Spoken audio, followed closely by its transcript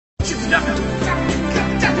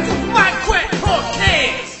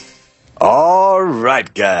All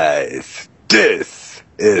right, guys. This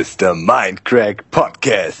is the Mindcrack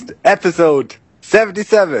Podcast, episode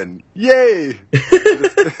 77. Yay!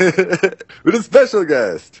 With a special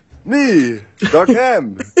guest. Me, Doc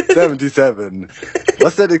M, 77.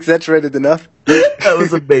 Was that exaggerated enough? That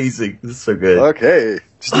was amazing. This is so good. Okay.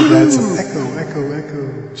 Just need to add some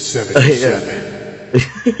echo.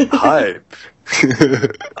 77. Hype. So,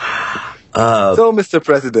 Mr.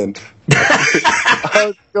 President,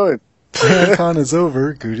 how's it going? PlayOnCon is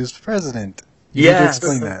over. Gouda's president. You need to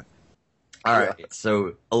explain that. All right.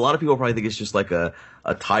 So a lot of people probably think it's just like a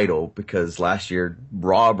title because last year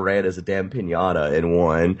Rob ran as a damn pinata and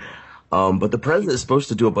won. But the president is supposed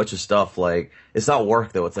to do a bunch of stuff. Like, it's not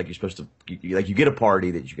work though. It's like you're supposed to, you get a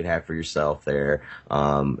party that you can have for yourself there.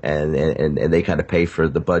 And they kind of pay for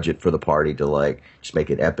the budget for the party to like just make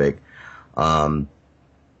it epic.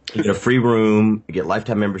 You get a free room. You get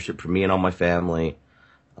lifetime membership for me and all my family.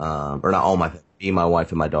 Or not all my, me, my wife,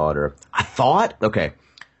 and my daughter. I thought, okay,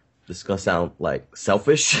 this is gonna sound like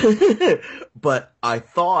selfish, but I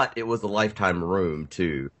thought it was a lifetime room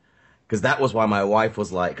too. Cause that was why my wife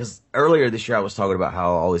was like, cause earlier this year I was talking about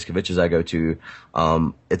how all these conventions I go to,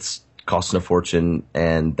 it's costing a fortune,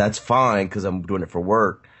 and that's fine cause I'm doing it for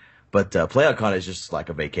work. But, PlayOnCon is just like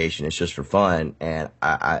a vacation. It's just for fun. And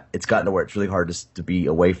it's gotten to where it's really hard to be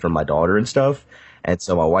away from my daughter and stuff. And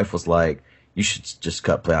so my wife was like, you should just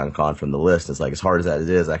cut PlayOnCon from the list. It's like, as hard as that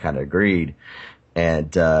is, I kind of agreed.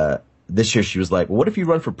 And this year she was like, well, what if you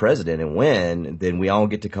run for president and win? And then we all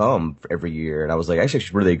get to come every year. And I was like, actually,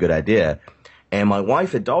 it's really a good idea. And my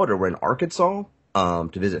wife and daughter were in Arkansas to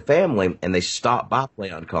visit family, and they stopped by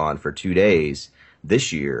PlayOnCon for 2 days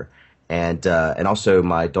this year. And also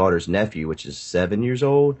my daughter's nephew, which is 7 years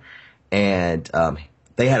old. And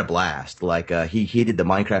they had a blast. Like he did the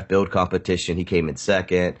Minecraft build competition. He came in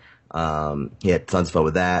second. He had tons of fun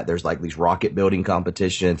with that. There's like these rocket building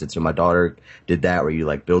competitions. And so my daughter did that where you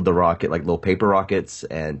like build the rocket, like little paper rockets,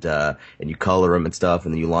 and you color them and stuff,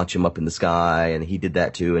 and then you launch them up in the sky. And he did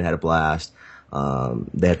that too and had a blast.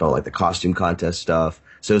 They had all like the costume contest stuff.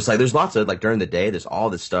 So it's like, there's lots of like during the day, there's all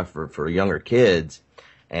this stuff for younger kids.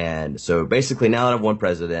 And so basically now that I've won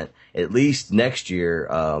president, at least next year,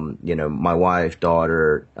 my wife,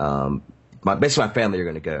 daughter, basically my family are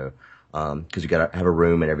going to go. Cause you gotta have a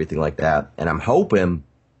room and everything like that. And I'm hoping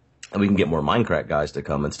we can get more Minecraft guys to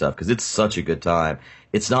come and stuff, cause it's such a good time.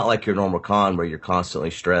 It's not like your normal con where you're constantly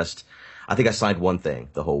stressed. I think I signed one thing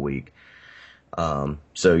the whole week. So,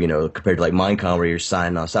 compared to like Minecon where you're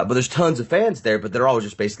signing on stuff, but there's tons of fans there, but they're all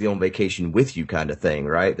just basically on vacation with you kind of thing,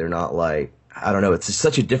 right? They're not like, I don't know. It's just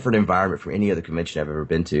such a different environment from any other convention I've ever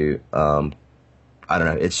been to. I don't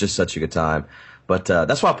know. It's just such a good time. But,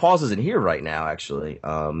 that's why Paws isn't here right now, actually.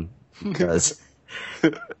 Because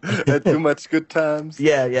had too much good times.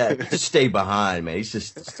 Yeah. Just stay behind, man. He's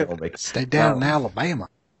just still making. Stay down in Alabama.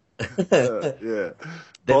 Yeah.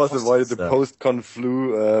 Boss avoided the post-con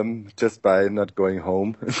flu just by not going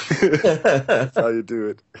home. That's how you do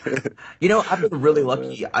it. I've been really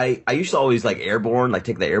lucky. I used to always like airborne, like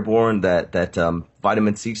take the airborne, that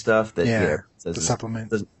vitamin C stuff that the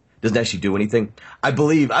supplement. Doesn't actually do anything. I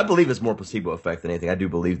believe it's more placebo effect than anything. I do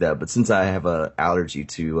believe that. But since I have an allergy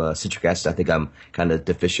to citric acid, I think I'm kind of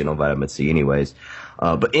deficient on vitamin C anyways.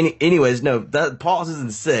 But anyways, no, Paul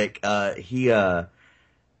isn't sick.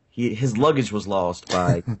 His luggage was lost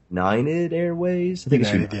by United Airways. I think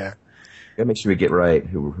United, yeah. Gotta make sure we get right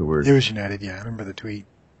who were. It was United, yeah. I remember the tweet.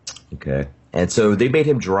 Okay. And so they made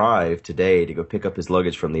him drive today to go pick up his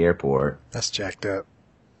luggage from the airport. That's jacked up.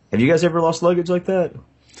 Have you guys ever lost luggage like that?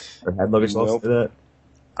 Or had luggage lost like that?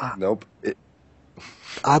 Nope.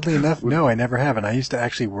 Oddly enough, no, I never have. And I used to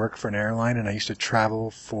actually work for an airline, and I used to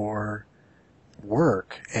travel for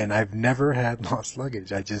work, and I've never had lost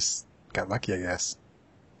luggage. I just got lucky, I guess.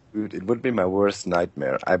 Dude, it would be my worst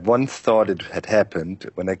nightmare. I once thought it had happened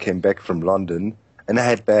when I came back from London, and I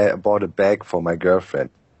had bought a bag for my girlfriend.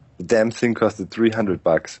 The damn thing costed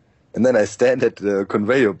 $300. And then I stand at the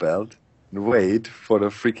conveyor belt and wait for the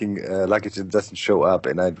freaking luggage that doesn't show up,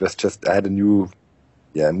 and I had a new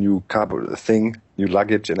cardboard thing, new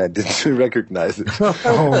luggage, and I didn't recognize it.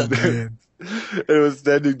 Oh, man. I was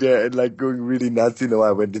standing there and like going really nuts.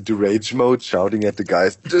 I went into rage mode, shouting at the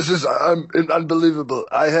guys, "This is unbelievable!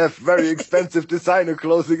 I have very expensive designer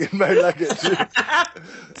clothing in my luggage.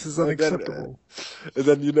 This is unacceptable." And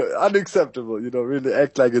then unacceptable. Really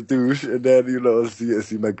act like a douche. And then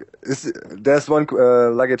see my. There's one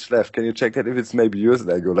luggage left. Can you check that if it's maybe yours?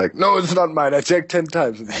 And I go like, "No, it's not mine. I checked 10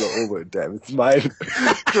 times." And they go, "Oh, damn, it's mine."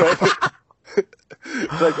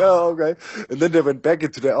 It's like, oh, okay. And then they went back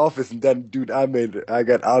into their office, and then, dude, I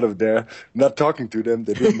got out of there, not talking to them.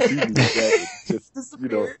 They didn't see me again. It just,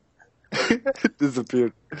 it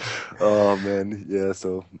disappeared. Oh, man. Yeah,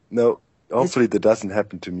 so, no, hopefully that doesn't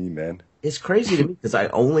happen to me, man. It's crazy to me because I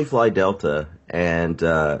only fly Delta and,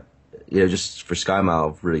 just for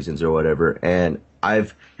SkyMile reasons or whatever. And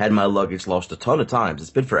I've had my luggage lost a ton of times.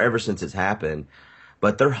 It's been forever since it's happened.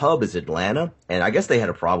 But their hub is Atlanta, and I guess they had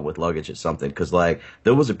a problem with luggage or something, because, like,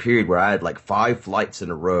 there was a period where I had, like, 5 flights in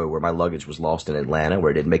a row where my luggage was lost in Atlanta, where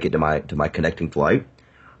it didn't make it to my connecting flight.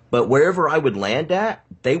 But wherever I would land at,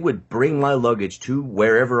 they would bring my luggage to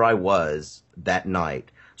wherever I was that night.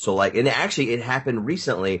 So, like, and actually, it happened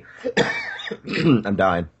recently. I'm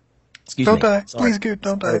dying. Excuse me. Don't die. Sorry. Please, good,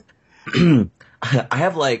 don't die. I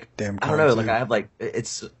have like, Damn I don't know, clumsy. like I have like,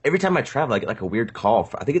 it's, every time I travel, I get like a weird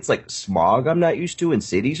cough. I think it's like smog I'm not used to in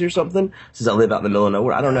cities or something, since I live out in the middle of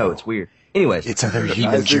nowhere. I don't know, it's weird. Anyways. It's other I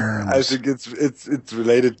human think, germs. I think it's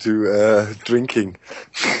related to drinking.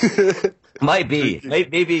 Might be.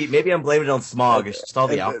 Maybe I'm blaming it on smog. It's just all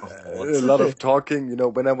the alcohol. A lot of talking.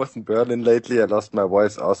 When I was in Berlin lately, I lost my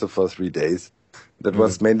voice also for 3 days. That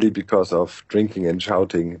was mainly because of drinking and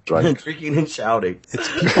shouting drunk. Drinking and shouting.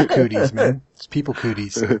 It's people cooties, man. It's people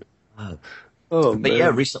cooties. Oh, But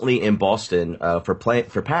yeah, recently in Boston, for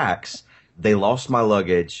PAX, they lost my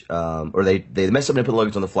luggage, or they messed up and put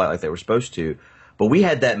luggage on the flight like they were supposed to. But we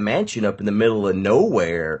had that mansion up in the middle of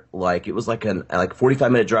nowhere. Like, it was like a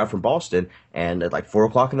 45-minute drive from Boston, and at like 4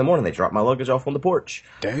 o'clock in the morning, they dropped my luggage off on the porch.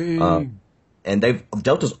 Dang. And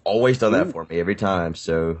Delta's always done that for me every time.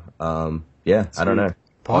 So, yeah, I don't know.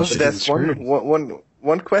 Positive That's experience.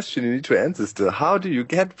 one question you need to answer still. How do you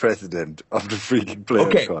get president of the freaking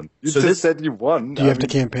PlayerCon? You so just said you won. Do you have to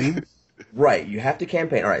campaign? Right, you have to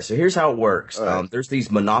campaign. All right, so here's how it works. Right. There's these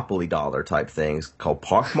Monopoly dollar type things called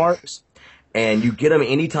pockmarks, and you get them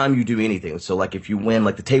anytime you do anything. So, like, if you win,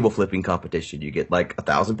 like, the table flipping competition, you get, like,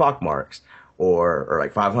 1,000 pockmarks, or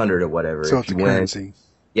like 500 or whatever. So if it's you the win. currency.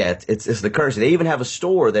 Yeah, it's the currency. They even have a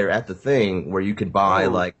store there at the thing where you can buy,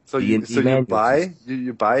 like, so the you manuals.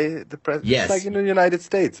 you buy the president? Yes. It's like in the United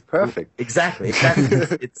States. Perfect. Exactly.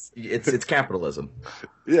 It's capitalism.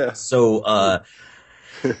 Yeah. So,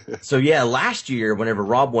 so yeah, last year, whenever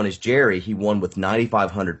Rob won as Jerry, he won with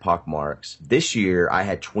 9,500 pockmarks. This year, I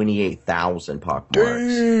had 28,000 pockmarks.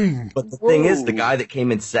 Dang. But the thing is, the Whoa. guy that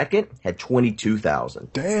came in second had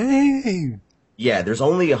 22,000. Dang. Yeah, there's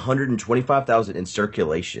only 125,000 in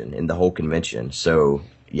circulation in the whole convention. So,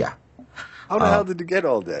 yeah. How the hell did you get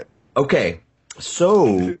all that? Okay,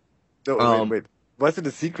 so No, wait. Was it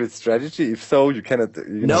a secret strategy? If so, you cannot.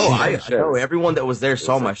 no, I share know it. everyone that was there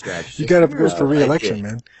saw my strategy. You got to go for I re-election, did.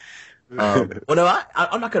 man. Well, no,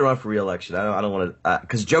 I'm not going to run for re-election. I don't want to,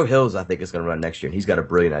 because Joe Hills, I think, is going to run next year, and he's got a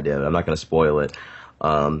brilliant idea. I'm not going to spoil it.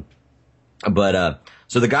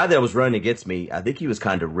 So the guy that was running against me, I think he was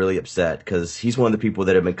kind of really upset because he's one of the people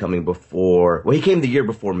that have been coming before. Well, he came the year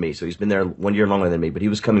before me, so he's been there 1 year longer than me. But he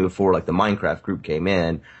was coming before, like, the Minecraft group came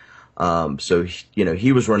in. So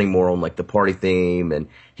he was running more on, like, the party theme, and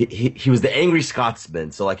he was the angry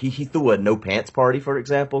Scotsman. So, like, he threw a no pants party, for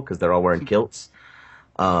example, because they're all wearing kilts.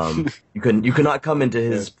 You could not come into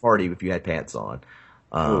his party if you had pants on.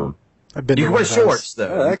 I've been You to can one wear of those. shorts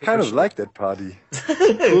though. Yeah, I kind of like that party.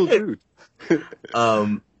 Cool dude. He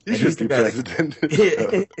And should he's the be guy that-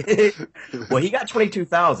 president. Well, he got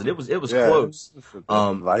 22,000. It was Yeah. close.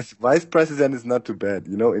 Vice president is not too bad.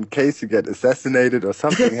 In case you get assassinated or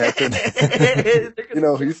something happens,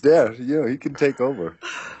 he's there. He can take over.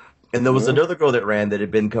 And there was another girl that ran that had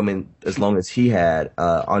been coming as long as he had,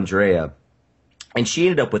 Andrea, and she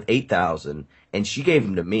ended up with 8,000, and she gave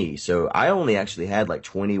them to me. So I only actually had like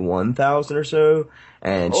 21,000 or so,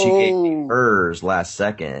 and she gave me hers last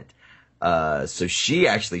second. So she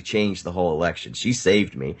actually changed the whole election. She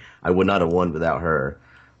saved me. I would not have won without her.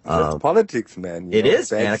 That's politics, man. It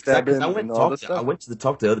is, man. 'Cause I Backstabbing went and all that to stuff.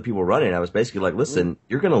 talk to the other people running. I was basically like, listen,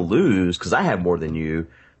 you're going to lose because I have more than you.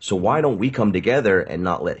 So why don't we come together and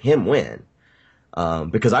not let him win?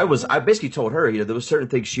 Because I basically told her, there was certain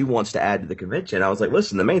things she wants to add to the convention. I was like,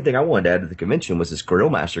 listen, the main thing I wanted to add to the convention was this Grill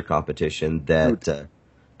Master competition that,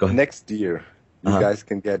 go ahead. Next year, you guys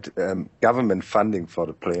can get government funding for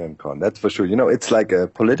the PlayerCon. That's for sure. It's like a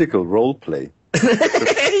political role play.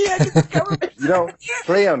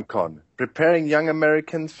 PlayerCon, preparing young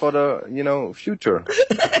Americans for the future.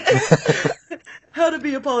 How to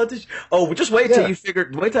be a politician. Oh, just wait till you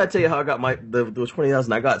wait till I tell you how I got the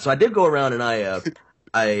 20,000 I got. So I did go around and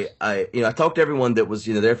I talked to everyone that was,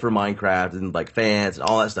 there for Minecraft and like fans and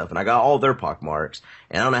all that stuff, and I got all their pockmarks.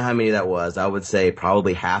 And I don't know how many that was. I would say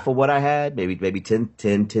probably half of what I had, maybe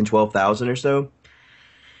 12,000 or so.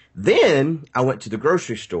 Then I went to the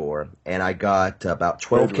grocery store and I got about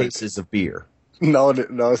 12 cases of beer. Now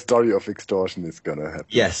a story of extortion is gonna happen.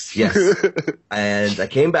 Yes. And I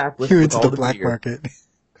came back with You into all the the black beer. market.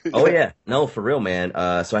 Oh yeah, no, for real, man.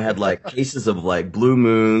 So I had like cases of like Blue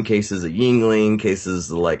Moon, cases of Yingling, cases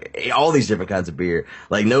of like all these different kinds of beer.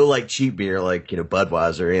 Like no like cheap beer, like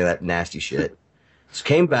Budweiser or any of that nasty shit. So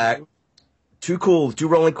came back, two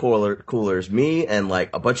rolling coolers, me and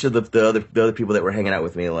like a bunch of the other people that were hanging out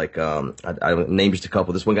with me. Like I named just a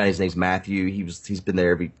couple. This one guy, his name's Matthew. He's been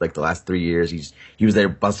there like the last 3 years. He was there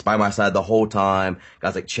by my side the whole time.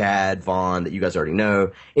 Guys like Chad, Vaughn, that you guys already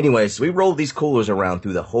know. Anyway, so we rolled these coolers around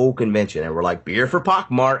through the whole convention, and we're like, beer for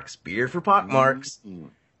pockmarks,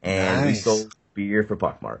 and we sold beer for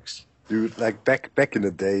pockmarks. Dude, like back in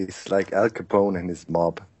the days, like Al Capone and his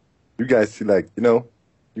mob. You guys see, like, you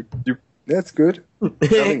that's good.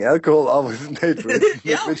 Selling alcohol always made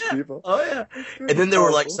rich people. Oh yeah. And then there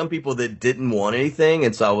were like some people that didn't want anything,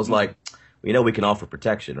 and so I was like, we can offer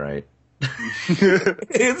protection, right?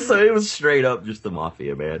 And so it was straight up just the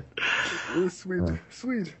mafia, man. It was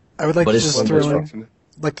sweet. I would like But to it's just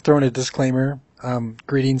throw in a disclaimer.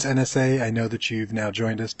 Greetings, NSA. I know that you've now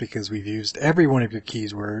joined us because we've used every one of your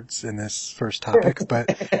keywords in this first topic,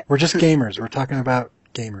 but we're just gamers. We're talking about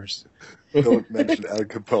gamers. Don't mention Al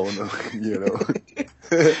Capone,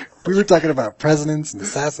 We were talking about presidents and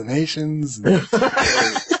assassinations. And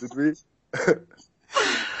Did we?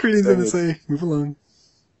 greetings, NSA. Move along.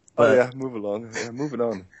 Oh yeah, move along. Yeah, moving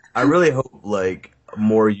on. I really hope like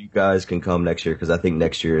more you guys can come next year, because I think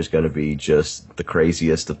next year is going to be just the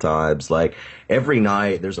craziest of times. Like every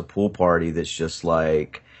night there's a pool party that's just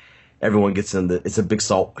like everyone gets in it's a big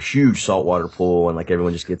huge saltwater pool, and like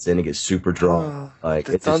everyone just gets in and gets super drunk. Like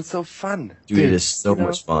that sounds so fun. Dude, it is so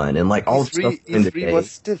much fun. And like all the stuff in the day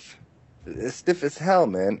was stiff as hell,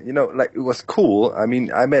 man. Like it was cool. I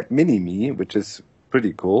mean, I met Mini-Me, which is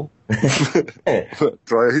pretty cool.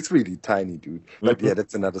 Troy, he's really tiny, dude. But yeah,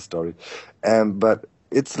 that's another story. But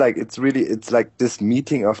it's like this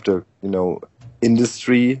meeting of the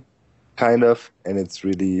industry, kind of, and it's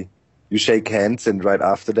really. You shake hands, and right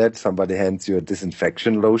after that, somebody hands you a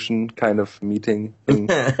disinfection lotion kind of meeting thing.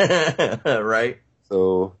 Right?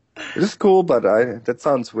 So it is cool, but that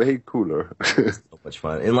sounds way cooler. So much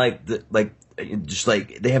fun. And just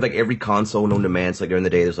like they have like every console known to man. So like during the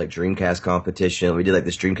day, there's like Dreamcast competition. We did like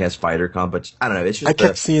this Dreamcast fighter competition. I don't know. It's just I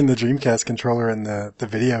kept seeing the Dreamcast controller in the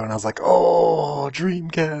video, and I was like, oh,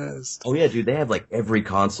 Dreamcast. Oh yeah, dude. They have like every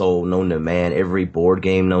console known to man, every board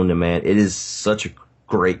game known to man. It is such a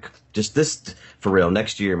great. Just this for real.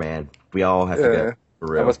 Next year, man, we all have to go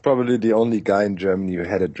for real. I was probably the only guy in Germany who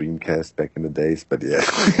had a Dreamcast back in the days, but yeah.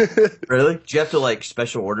 Really? Did you have to like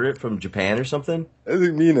special order it from Japan or something? I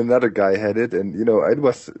think me and another guy had it, and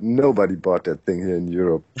nobody bought that thing here in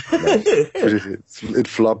Europe. Like, it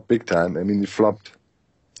flopped big time. I mean, it flopped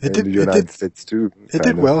in the United States too. It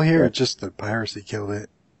did well here. Just the piracy killed it,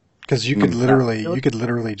 because you could literally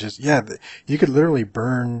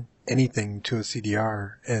burn anything to a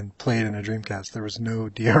CDR and play it in a Dreamcast. There was no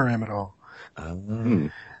DRM at all.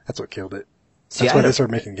 That's what killed it. That's why they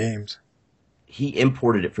started making games. He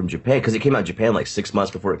imported it from Japan because it came out in Japan like 6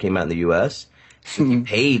 months before it came out in the U.S. So he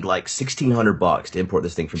paid like $1,600 to import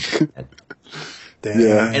this thing from Japan. Damn.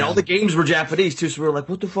 Yeah. And all the games were Japanese too, so we were like,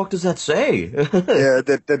 "What the fuck does that say?" Yeah,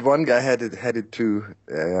 that one guy had it too.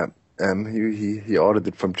 He ordered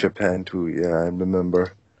it from Japan too. Yeah, I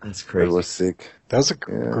remember. That's crazy. It was sick. That was a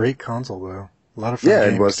great console, though. A lot of fun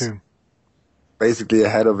games, it was too. Basically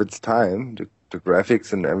ahead of its time. The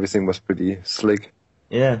graphics and everything was pretty slick.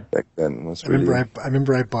 Yeah. Back then. I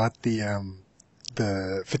remember I bought the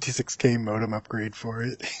 56K modem upgrade for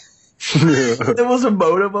it. There was a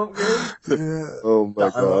modem upgrade? Yeah. Oh my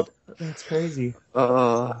god. That's crazy.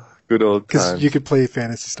 Good old times. Because you could play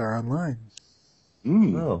Phantasy Star Online.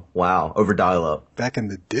 Oh, wow. Over dial-up. Back in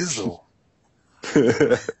the Dizzle.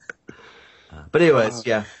 But anyways,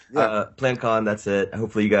 PlanCon, that's it.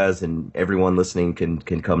 Hopefully you guys and everyone listening can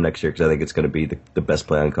come next year, because I think it's going to be the best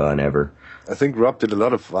PlanCon ever. I think Rob did a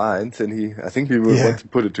lot of vines, and I think we will want to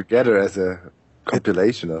put it together as a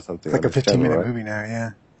compilation or something. Like a 15-minute movie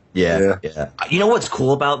now, Yeah. You know what's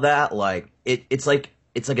cool about that? Like, it's like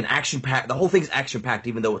an action-packed. The whole thing's action-packed,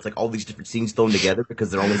 even though it's like all these different scenes thrown together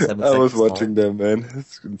because they're only 7 seconds I was long. watching them, man.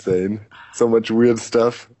 It's insane. So much weird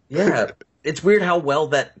stuff. Yeah. It's weird how well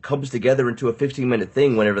that comes together into a 15-minute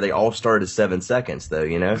thing whenever they all start as 7 seconds, though, I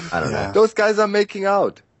don't know. Those guys are making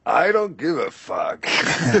out. I don't give a fuck.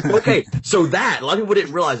 Okay, so that, a lot of people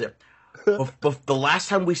didn't realize it. But the last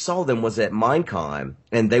time we saw them was at Minecon,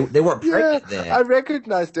 and they weren't Yeah, pregnant then. I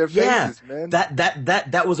recognize their Yeah, faces, man.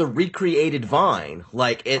 that was a recreated Vine.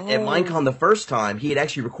 Like at Minecon the first time, he had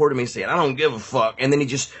actually recorded me saying, "I don't give a fuck," and then he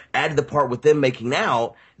just added the part with them making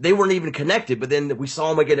out. They weren't even connected, but then we saw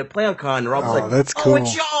them again at PlayOnCon, and Rob was like, that's "Oh, cool.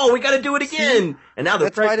 it's y'all! We got to do it again!" And now they're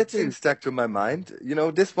That's why the pregnant thing too. stuck to my mind. You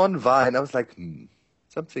know, this one Vine, I was like,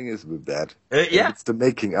 something is with that. Yeah. Maybe it's the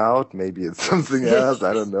making out. Maybe it's something else.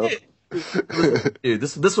 I don't know. Dude,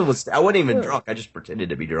 this one was. I wasn't even drunk. I just pretended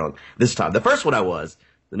to be drunk this time. The first one I was.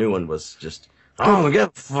 The new one was just. Oh my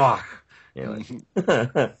god, fuck. Anyway.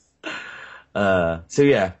 So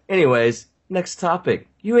yeah. Anyways, next topic.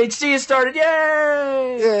 UHC has started.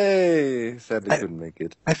 Yay! Yay! Sadly, couldn't make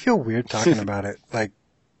it. I feel weird talking about it, like,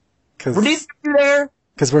 Were these you there?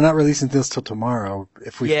 because we're not releasing this till tomorrow.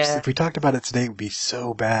 If we Yeah. talked about it today, it would be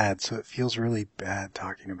so bad. So it feels really bad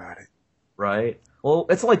talking about it. Right. Well,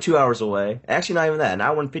 it's only 2 hours away. Actually, not even that. An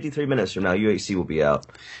hour and 53 minutes from now, UHC will be out.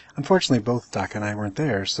 Unfortunately, both Doc and I weren't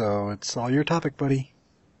there, so it's all your topic, buddy.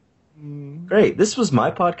 Great. This was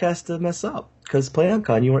my podcast to mess up because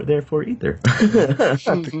PlayOnCon you weren't there for either.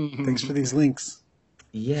 Thanks for these links.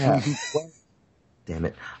 Yeah. Damn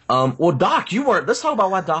it. Well, Doc, you weren't. Let's talk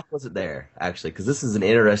about why Doc wasn't there, actually, because this is an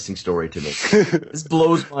interesting story to me. This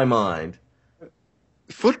blows my mind.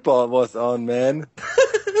 Football was on, man.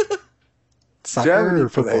 Soccer Germany or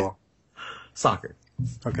football? Soccer.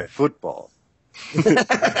 Okay. Football.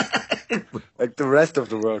 Like the rest of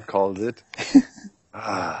the world called it.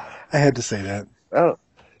 I had to say that. Well,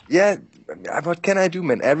 yeah, what can I do,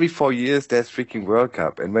 man? Every 4 years there's freaking World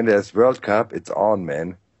Cup. And when there's World Cup, it's on,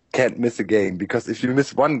 man. Can't miss a game. Because if you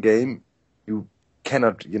miss one game, you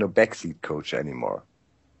cannot, backseat coach anymore.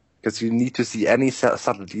 Because you need to see any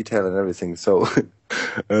subtle detail and everything. So,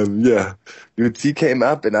 yeah. UHC came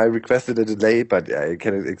up and I requested a delay, but I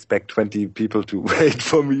can expect 20 people to wait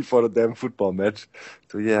for me for the damn football match.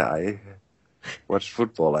 So, yeah, I watched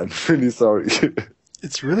football. I'm really sorry.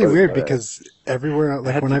 It's really weird because everywhere,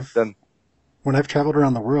 like when I've traveled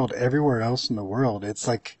around the world, everywhere else in the world, it's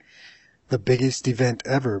like the biggest event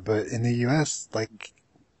ever. But in the U.S., like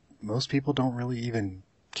most people don't really even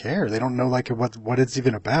care. They don't know like what it's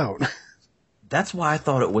even about. That's why I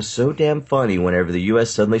thought it was so damn funny whenever the U.S.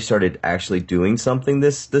 suddenly started actually doing something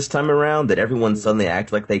this time around that everyone suddenly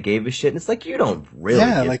acted like they gave a shit. And it's like, you don't really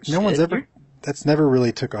Yeah, give like a no one's shit. ever. That's never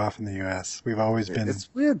really took off in the U.S. We've always been. It's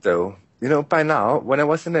weird though. By now, when I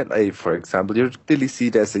was in LA, for example, you really see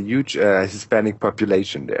there's a huge Hispanic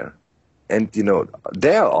population there. And,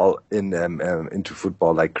 they're all into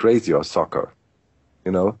football like crazy or soccer,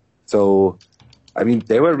 So, I mean,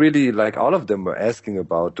 they were really, like, all of them were asking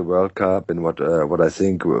about the World Cup and what I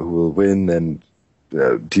think who will win and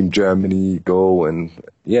Team Germany go and,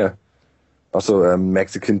 yeah. Also,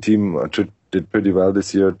 Mexican team did pretty well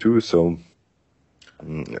this year too, so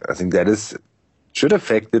I think that should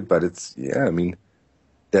affect it, but it's, yeah, I mean,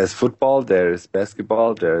 there's football, there's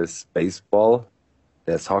basketball, there's baseball,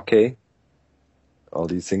 there's hockey. All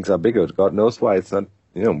these things are bigger. God knows why it's not,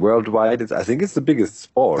 worldwide. I think it's the biggest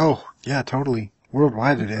sport. Oh, yeah, totally.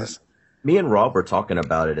 Worldwide it is. Me and Rob were talking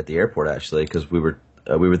about it at the airport, actually, because we were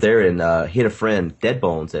there and he had a friend, Dead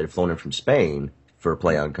Bones, that had flown in from Spain for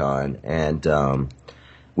PlayOnCon, and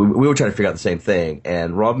we were trying to figure out the same thing.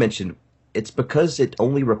 And Rob mentioned it's because it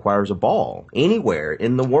only requires a ball. Anywhere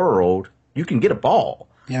in the world, you can get a ball.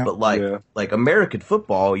 Yeah. But like American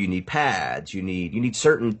football, you need pads, you need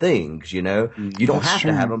certain things, You don't That's have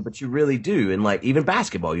true. to have them, but you really do. And like even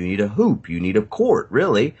basketball, you need a hoop, you need a court,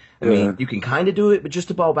 really. I mean, you can kind of do it, but just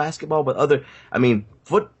about basketball, but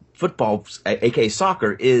football, aka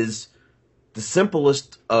soccer, is the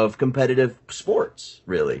simplest of competitive sports,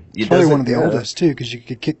 really. It's probably one of the oldest too, because you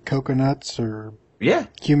could kick coconuts or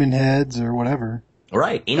human heads or whatever.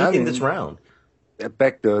 Right. Anything that's round.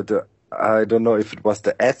 Back I don't know if it was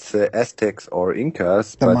the Aztecs or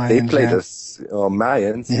Incas, The but Mayans, they played yeah.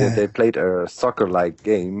 Mayans. Yeah. They played a soccer-like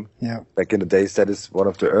game. Yeah. Back in the days. That is one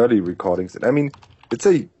of the early recordings. And I mean, it's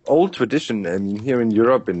a old tradition. I mean, here in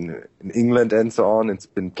Europe, in England and so on, it's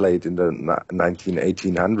been played in the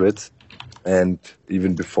 1800s and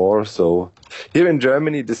even before. So here in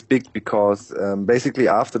Germany, it is big because basically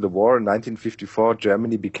after the war in 1954,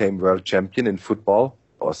 Germany became world champion in football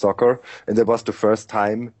or soccer. And that was the first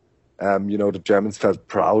time the Germans felt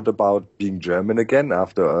proud about being German again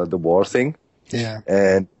after the war thing. Yeah.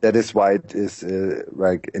 And that is why it is,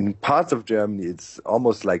 like, in parts of Germany, it's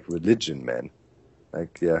almost like religion, man.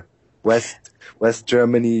 Like, yeah. West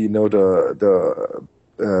Germany, the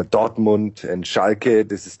Dortmund and Schalke.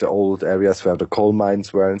 This is the old areas where the coal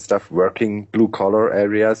mines were and stuff, working blue-collar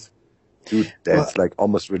areas. Dude, that's like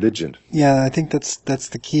almost religion. Yeah, I think that's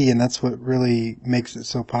the key, and that's what really makes it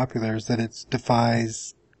so popular, is that it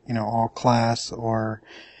defies, all class or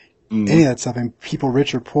any of that stuff. And people,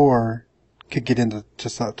 rich or poor, could get into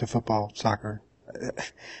to football, soccer.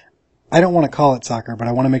 I don't want to call it soccer, but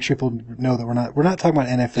I want to make sure people know that we're not talking about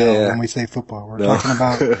NFL when we say football. We're talking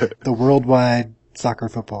about the worldwide soccer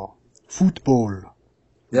football. Football.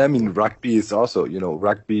 Yeah, I mean, rugby is also,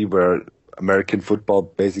 rugby where American football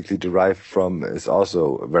basically derived from is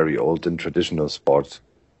also a very old and traditional sport.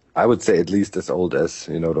 I would say at least as old as,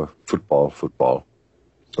 the football.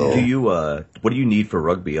 So, what do you need for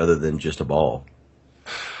rugby other than just a ball?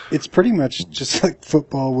 It's pretty much just like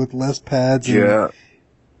football with less pads. And yeah.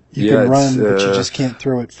 You can run, but you just can't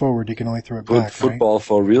throw it forward. You can only throw it back, football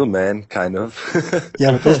for real men, kind of.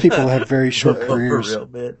 Yeah, but those people have very short careers. For real,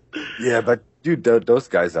 man. Yeah, but dude, those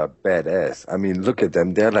guys are badass. I mean, look at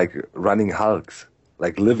them. They're like running Hulks,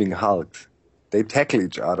 like living Hulks. They tackle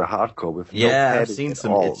each other hardcore with no padding I've seen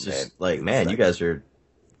some. All, it's just man, you guys are.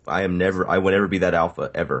 I would never be that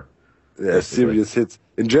alpha ever. Yeah, serious hits.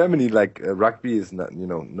 In Germany, rugby is not,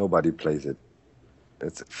 nobody plays it.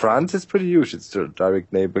 France is pretty huge. It's the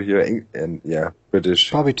direct neighbor here, and British.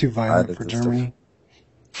 Probably too violent for Germany.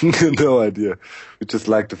 No idea. We just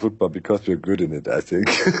like the football because we're good in it, I think.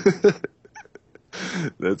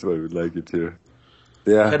 That's why we like it here.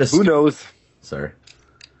 Yeah, who knows? Sorry.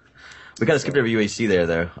 We kind of skipped over UAC there,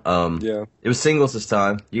 though. It was singles this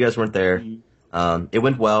time. You guys weren't there. It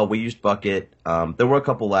went well. We used Bucket. There were a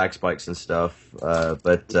couple lag spikes and stuff,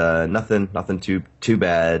 but nothing too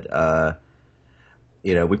bad.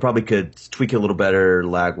 We probably could tweak it a little better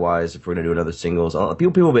lag-wise if we're going to do another singles.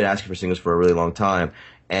 People have been asking for singles for a really long time,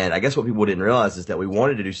 and I guess what people didn't realize is that we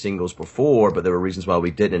wanted to do singles before, but there were reasons why we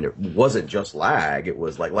didn't, and it wasn't just lag. It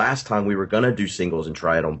was like last time we were going to do singles and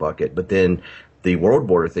try it on Bucket, but then the World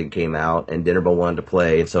Border thing came out, and Dinnerbone wanted to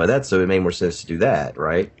play, and so it made more sense to do that,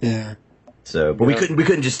 right? Yeah. So, but we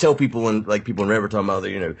couldn't just tell people, and people in Red were talking about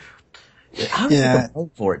I was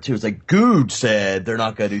going for it too. It's like Good said they're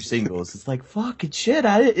not going to do singles. It's like fucking shit.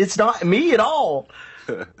 It's not me at all.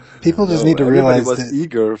 People just need to realize everybody was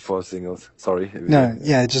eager for singles. Sorry. No,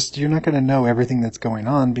 just you're not going to know everything that's going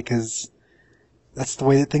on because that's the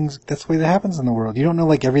way that happens in the world. You don't know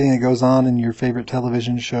everything that goes on in your favorite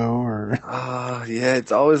television show or.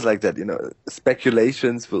 It's always like that.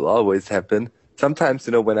 Speculations will always happen. Sometimes,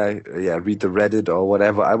 when I read the Reddit or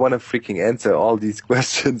whatever, I want to freaking answer all these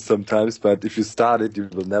questions sometimes, but if you start it, you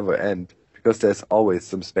will never end because there's always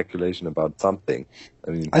some speculation about something.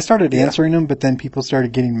 I mean, I started answering them, but then people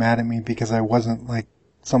started getting mad at me because I wasn't like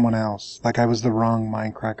someone else. Like I was the wrong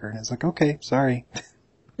Mindcracker, and it's like, okay, sorry.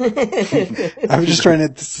 I was just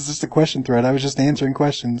this is just a question thread. I was just answering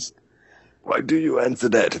questions. Why do you answer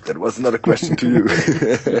that? That was not a question to you.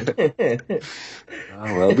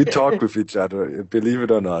 Well, we talk with each other, believe it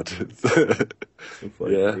or not.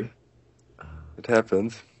 Yeah, it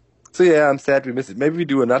happens. So I'm sad we missed it. Maybe we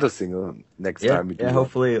do another single next time. We do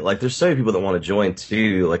hopefully. There's so many people that want to join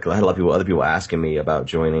too. I had a lot of other people asking me about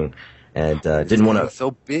joining, and didn't want to.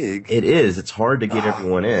 So big. It is. It's hard to get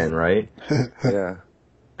everyone in, right? Yeah.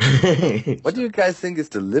 What do you guys think is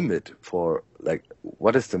the limit for,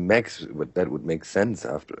 what is the max that would make sense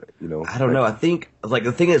after, I don't know. I think,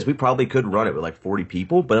 the thing is, we probably could run it with 40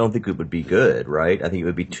 people, but I don't think it would be good, right? I think it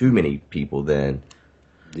would be too many people then.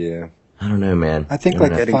 Yeah. I don't know, man. I think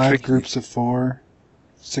 5 groups of 4,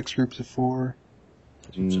 6 groups of 4.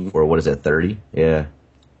 Or what is that, 30? Yeah.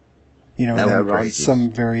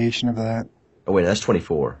 Some variation of that. Oh, wait, that's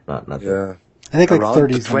 24, not 30. Yeah. I think around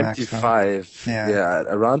 30 the is the max. 25. Yeah,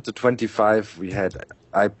 around the 25 we had,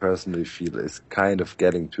 I personally feel, is kind of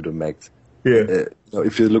getting to the max. Yeah.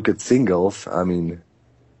 If you look at singles,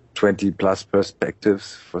 20 plus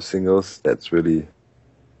perspectives for singles, that's really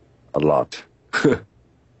a lot.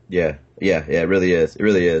 Yeah, it really is. It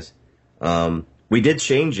really is. We did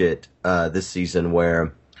change it this season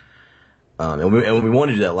where, and we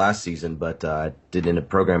wanted to do that last season, but didn't end up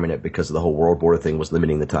programming it because of the whole World Border thing was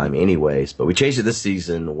limiting the time anyways. But we changed it this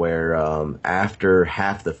season where after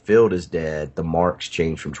half the field is dead, the marks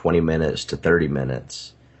change from 20 minutes to 30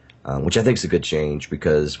 minutes, which I think is a good change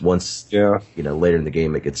because once, later in the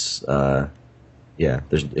game it gets,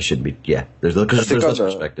 it shouldn't be, there's less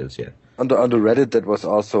perspectives, On the Reddit, that was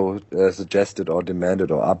also suggested or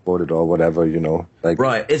demanded or upvoted or whatever,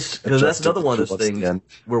 right. It's because that's another one of those things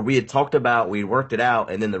where we had talked about, we worked it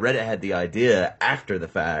out, and then the Reddit had the idea after the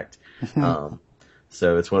fact.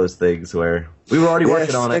 So it's one of those things where we were already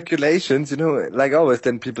working on it. Speculations, like always,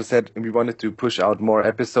 then people said we wanted to push out more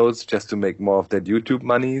episodes just to make more of that YouTube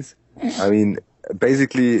monies. I mean,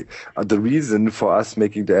 basically, the reason for us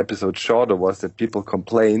making the episode shorter was that people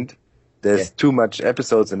complained there's too much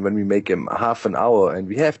episodes, and when we make them half an hour and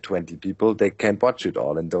we have 20 people, they can't watch it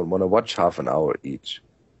all and don't want to watch half an hour each.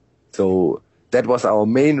 So that was our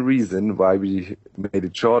main reason why we made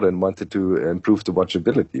it shorter and wanted to improve the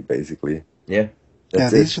watchability, basically. Yeah.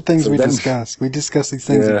 These are things we discuss. We discuss these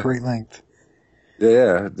things at great length.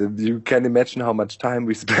 Yeah, you can imagine how much time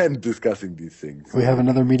we spend discussing these things. We have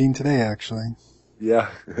another meeting today, actually. Yeah.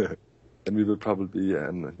 And we will probably,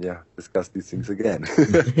 discuss these things again.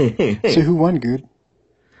 So who won, Good?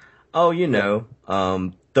 Oh,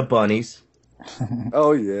 the bunnies.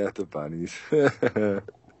 Oh, yeah, the bunnies.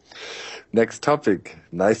 Next topic.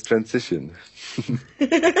 Nice transition.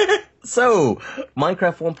 So,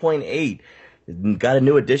 Minecraft 1.8 got a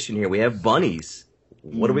new addition here. We have bunnies.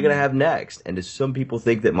 What are we going to have next? And do some people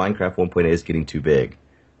think that Minecraft 1.8 is getting too big?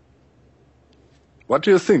 What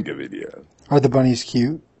do you think, Avidia? Are the bunnies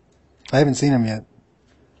cute? I haven't seen them yet.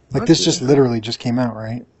 This just literally just came out,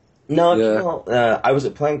 right? No, I was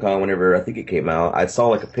at PlanCon whenever I think it came out. I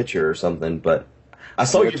saw a picture or something, but I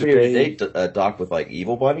saw your video today, Doc, with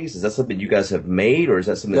evil bunnies. Is that something you guys have made, or is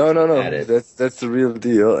that something? No. That's the real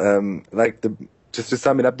deal. Just to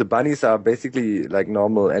sum it up, the bunnies are basically like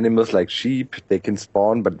normal animals, like sheep. They can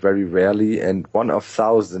spawn, but very rarely. And 1 of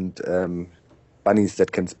 1,000 bunnies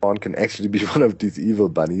that can spawn can actually be one of these evil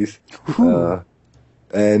bunnies.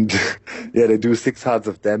 And they do 6 hearts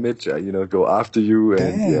of damage. Go after you,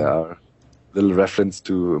 and little reference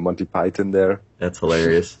to Monty Python there. That's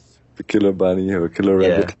hilarious. The killer bunny or killer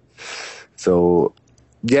rabbit. So,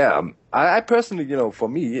 I personally, for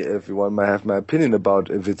me, if you want to have my opinion about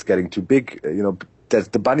if it's getting too big,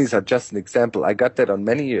 that the bunnies are just an example. I got that on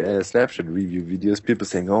many Snapchat review videos. People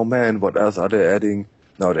saying, "Oh man, what else are they adding?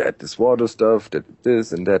 Now they add this water stuff,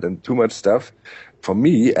 this and that, and too much stuff." For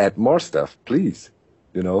me, add more stuff, please.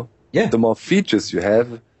 The more features you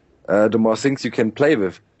have, the more things you can play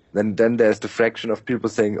with. Then there's the fraction of people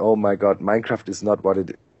saying, "Oh my God, Minecraft is not what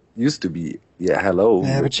it used to be." Yeah, hello.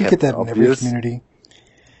 Yeah, but you get that in every community.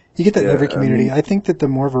 You get that in every community. I think that the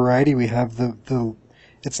more variety we have, the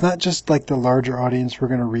it's not just like the larger audience we're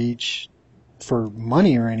going to reach for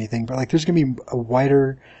money or anything, but there's going to be a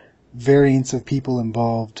wider variance of people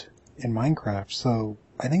involved in Minecraft. So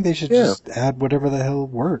I think they should just add whatever the hell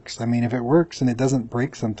works. I mean, if it works and it doesn't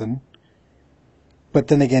break something. But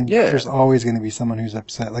then again, there's always going to be someone who's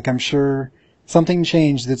upset. I'm sure something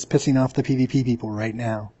changed that's pissing off the PvP people right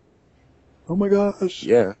now. Oh my gosh.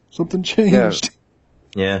 Yeah. Something changed.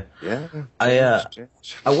 Yeah. I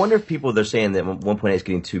wonder if people they're saying that 1.8 is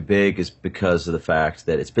getting too big is because of the fact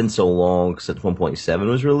that it's been so long since 1.7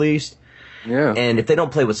 was released. Yeah. And if they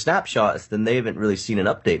don't play with snapshots, then they haven't really seen an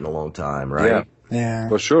update in a long time, right? Yeah.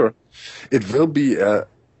 For sure. It will be,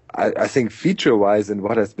 I think, feature-wise and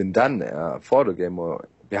what has been done for the game or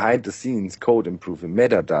behind the scenes, code improvement,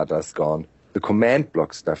 metadata's gone. The command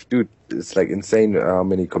block stuff, dude, it's insane how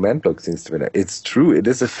many command block things to be there. It's true. It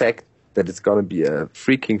is a fact that it's going to be a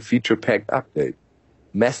freaking feature-packed update.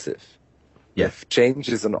 Massive. Yeah. With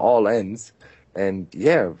changes on all ends. And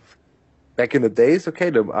back in the days, the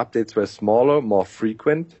updates were smaller, more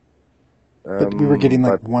frequent. But we were getting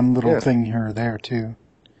one little thing here or there too.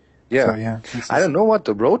 Yeah. So, I don't know what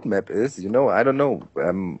the roadmap is. I don't know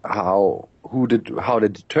how they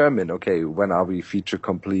determine. Okay, when are we feature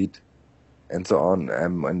complete, and so on.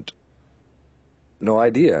 And no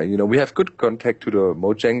idea. We have good contact to the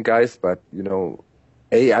Mojang guys, but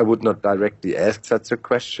I would not directly ask such a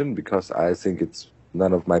question because I think it's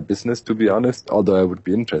none of my business, to be honest. Although I would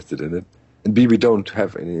be interested in it, and B, we don't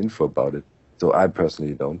have any info about it, so I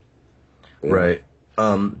personally don't. Yeah. Right.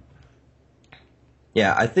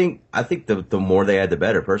 I think the more they add, the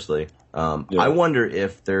better. Personally, I wonder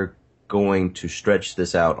if they're going to stretch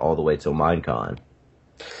this out all the way till Minecon.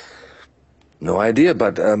 No idea,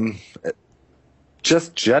 but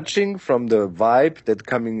just judging from the vibe that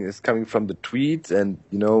is coming from the tweets, and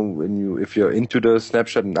if you're into the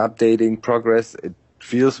snapshot and updating progress, it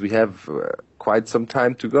feels we have quite some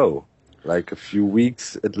time to go, a few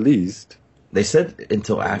weeks at least. They said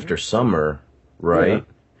until after summer, right? Yeah.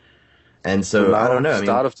 And so I don't know.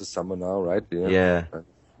 Start of the summer now, right? Yeah.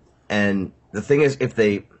 And the thing is, if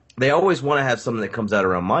they always want to have something that comes out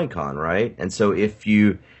around Minecon, right? And so if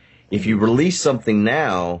you release something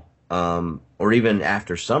now, or even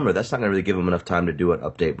after summer, that's not going to really give them enough time to do an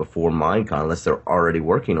update before Minecon, unless they're already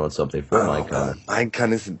working on something for Minecon.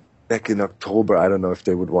 Minecon is back in October. I don't know if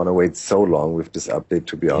they would want to wait so long with this update,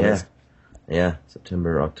 to be honest. Yeah,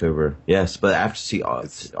 September, October. Yes, but after see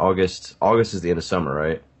August. August is the end of summer,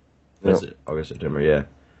 right? What is it? August, September. Yeah.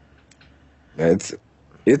 Yeah,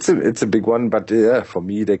 it's a big one, but yeah, for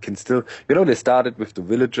me they can still. They started with the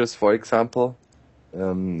villagers, for example,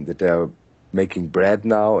 that they're making bread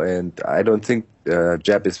now, and I don't think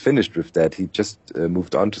Jeb is finished with that. He just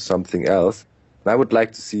moved on to something else. And I would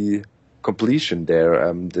like to see completion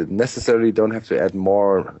there. They necessarily don't have to add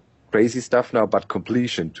more crazy stuff now, but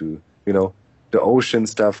completion too. The ocean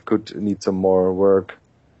stuff could need some more work.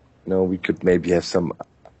 We could maybe have some,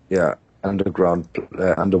 underground,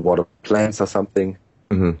 underwater plants or something.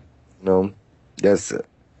 Mm-hmm. Yes.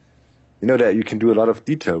 That you can do a lot of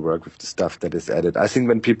detail work with the stuff that is added. I think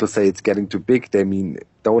when people say it's getting too big, they mean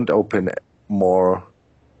don't open more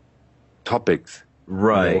topics.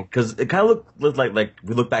 Right, because it kind of looked like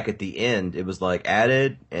we look back at the end, it was like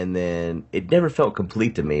added, and then it never felt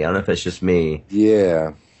complete to me. I don't know if that's just me.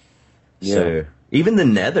 Yeah. So even the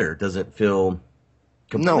Nether doesn't feel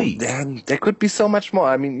complete. No, there could be so much more.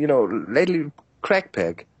 I mean, lately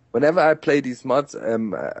Crackpack. Whenever I play these mods,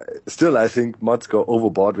 still I think mods go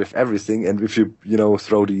overboard with everything, and if you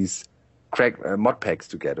throw these mod packs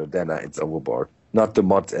together, then it's overboard. Not the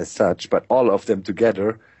mods as such, but all of them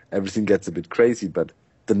together, everything gets a bit crazy. But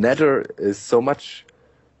the Nether is so much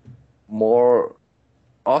more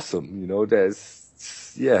awesome.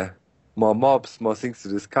 There's more mobs, more things to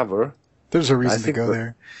discover. There's a reason to go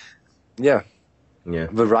there. Yeah. Yeah.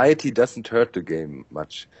 Variety doesn't hurt the game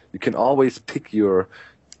much. You can always pick your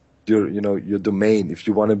domain. If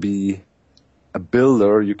you want to be a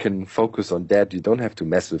builder, you can focus on that. You don't have to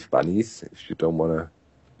mess with bunnies if you don't want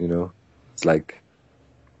to, it's like,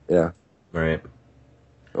 yeah. Right.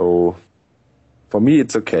 Oh, for me,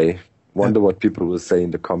 it's okay. Wonder what people will say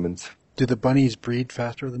in the comments. Do the bunnies breed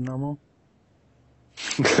faster than normal?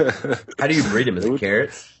 How do you breed them? Is it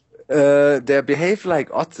carrots? They behave like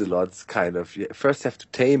ocelots, kind of. You first have to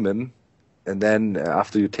tame them, and then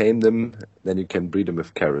after you tame them, then you can breed them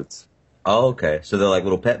with carrots. Oh, okay. So they're like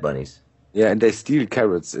little pet bunnies. Yeah, and they steal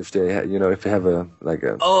carrots if they, if they have a.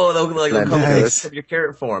 Oh, they'll come Nice. from your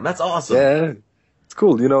carrot farm. That's awesome. Yeah, it's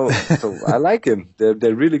cool. So I like him.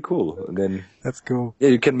 They're really cool. And then That's cool. yeah,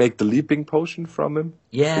 you can make the leaping potion from him.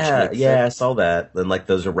 Yeah, makes I sense. saw that. Then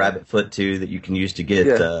those are rabbit foot too that you can use to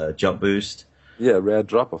get jump boost. Yeah, rare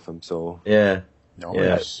drop of him. So Yeah.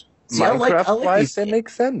 Nice. See, I like Minecraft-wise, these. they make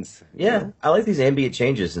sense. Yeah, I like these ambient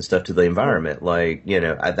changes and stuff to the environment. Like,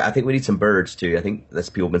 I think we need some birds too. I think that's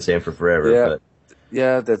people have been saying for forever. Yeah. But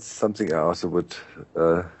Yeah, that's something I also would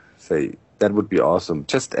say. That would be awesome.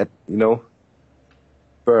 Just at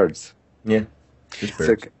birds. yeah, just It's birds.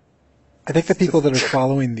 like, I think the people that are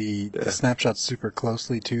following the snapshots super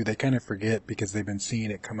closely too, they kind of forget because they've been seeing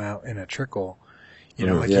it come out in a trickle.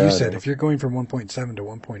 Like Yeah, you said, yeah. if you're going from 1.7 to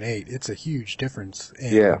 1.8, it's a huge difference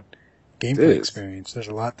in Yeah, gameplay is. experience. There's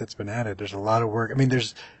a lot that's been added. There's a lot of work. I mean,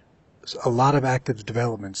 there's a lot of active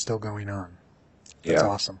development still going on. That's yeah,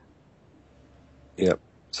 awesome. yeah.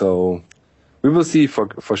 So we will see for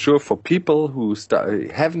sure. For people who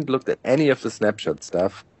haven't looked at any of the snapshot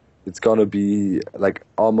stuff, it's gonna be like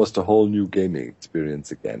almost a whole new gaming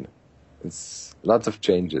experience again. It's lots of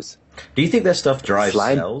changes. Do you think that stuff drives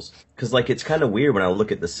Slime. sales? Because it's kind of weird when I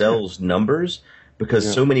look at the sales numbers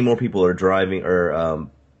because so many more people are driving or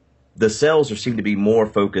the sales seem to be more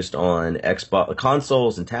focused on Xbox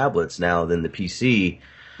consoles and tablets now than the PC.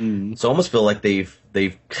 So I almost feel like they've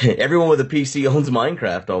everyone with a PC owns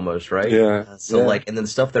Minecraft almost, right? Yeah. So yeah. and then the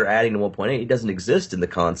stuff they're adding to 1.8 it doesn't exist in the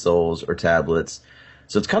consoles or tablets.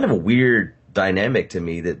 So it's kind of a weird dynamic to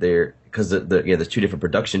me that they're because there's two different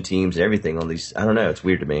production teams and everything on these. I don't know. It's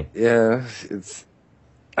weird to me. Yeah,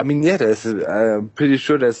 I'm pretty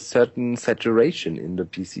sure there's a certain saturation in the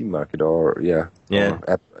PC market, or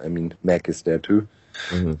Mac is there too.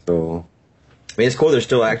 Mm-hmm. So, I mean, it's cool. They're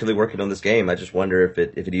still actively working on this game. I just wonder if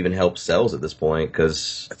it even helps sales at this point.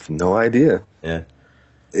 Because I have no idea. yeah,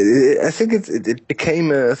 I think it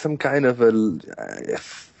became some kind of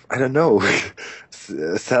I don't know,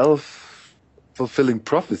 self-fulfilling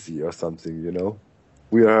prophecy or something.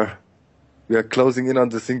 We are closing in on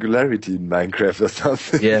the singularity in Minecraft or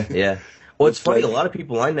something. yeah. Well, it's funny. like- A lot of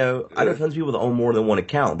people I know tons of people that own more than one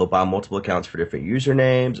account. They'll buy multiple accounts for different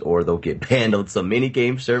usernames, or they'll get banned on some mini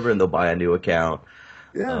game server and they'll buy a new account.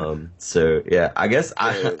 Yeah. So yeah, I guess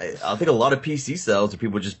I think a lot of PC sales are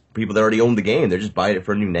people that already own the game. They're just buying it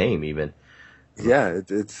for a new name, even. Yeah,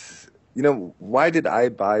 it's why did I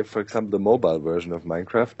buy, for example, the mobile version of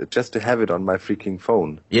Minecraft? Just to have it on my freaking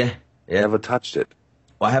phone. Yeah. Never touched it.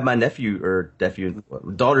 Well, I had my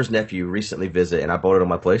daughter's nephew recently visit, and I bought it on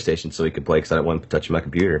my PlayStation so he could play because I didn't want him touching my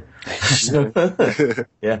computer.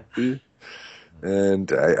 Yeah.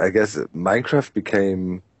 And I guess Minecraft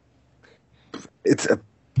became, it's a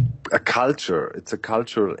culture. It's a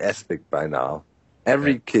cultural aspect by now.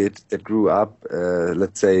 Every kid that grew up,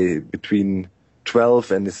 let's say between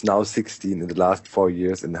 12 and is now 16 in the last 4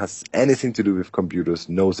 years and has anything to do with computers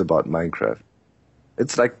knows about Minecraft.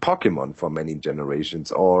 It's like Pokemon for many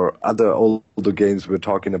generations, or other older games. We're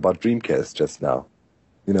talking about Dreamcast just now.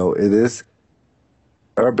 You know, it is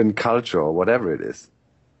urban culture or whatever it is,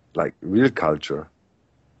 like real culture.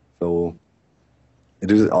 So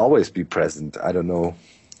it will always be present. I don't know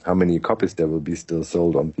how many copies there will be still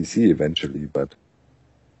sold on PC eventually, but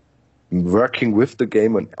working with the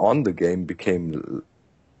game and on the game became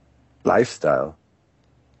lifestyle.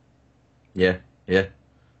 Yeah,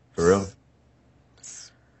 for real.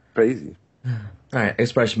 Crazy. All right, I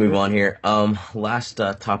guess probably should move on here. Last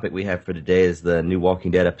topic we have for today is the new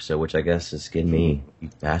Walking Dead episode, which I guess is getting me, you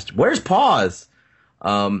bastard. Where's Pause?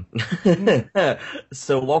 So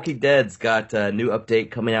Walking Dead's got a new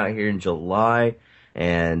update coming out here in July,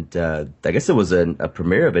 and I guess it was a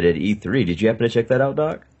premiere of it at E3. Did you happen to check that out,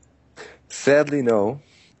 Doc? Sadly, no.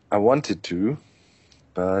 I wanted to,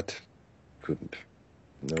 but couldn't.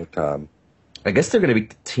 No time. I guess they're going to be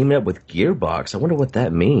teaming up with Gearbox. I wonder what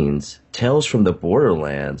that means. Tales from the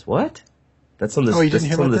Borderlands. What? That's on this. Oh, you didn't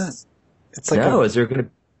hear about that? It's like no. Is there going to?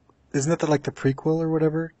 Isn't that like the prequel or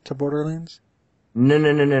whatever to Borderlands?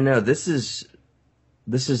 No. This is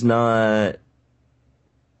not.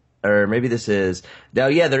 Or maybe this is. Now,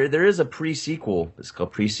 yeah, there is a pre-sequel. It's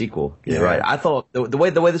called pre-sequel. Yeah. You're right. I thought the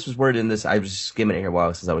way this was worded in this, I was skimming it here a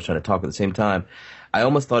while since I was trying to talk at the same time. I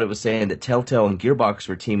almost thought it was saying that Telltale and Gearbox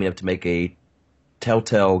were teaming up to make a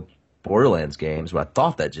Telltale Borderlands games. What I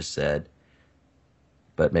thought that just said.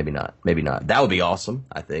 But maybe not. Maybe not. That would be awesome,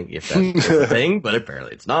 I think, if that's a thing, but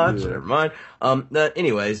apparently it's not, so never mind.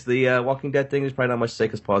 Anyways, the Walking Dead thing is probably not much to say,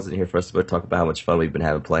 because Paul's in here for us to talk about how much fun we've been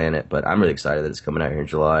having playing it, but I'm really excited that it's coming out here in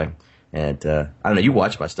July. And, I don't know, you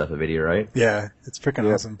watched my stuff at video, right? Yeah, it's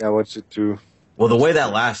freaking awesome. I watched it too. Well, the way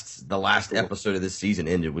that the last episode of this season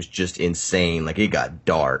ended was just insane. Like, it got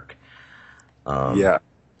dark. Yeah.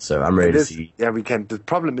 So I'm ready to see. Yeah, we can. The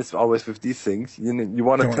problem is always with these things. You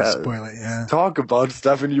want to spoil it, yeah. Talk about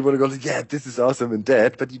stuff, and you want to go, yeah, this is awesome and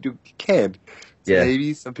that, but you can't. So Yeah.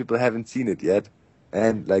 maybe some people haven't seen it yet,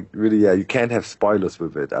 and like really, yeah, you can't have spoilers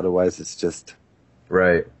with it. Otherwise, it's just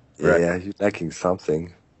Right. yeah, you're lacking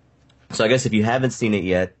something. So I guess if you haven't seen it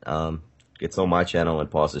yet, it's on my channel and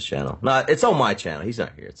Paul's channel. No, it's on my channel. He's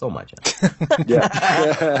not here. It's on my channel.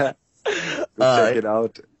 Yeah, go check it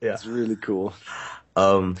out. yeah. It's really cool.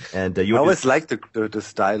 And you I always liked the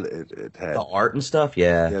style it had. the art and stuff.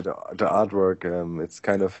 Yeah. Yeah, the artwork. It's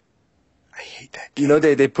kind of. I hate that You know,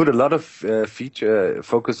 they put a lot of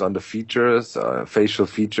focus on the features, facial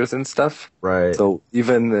features and stuff. Right. So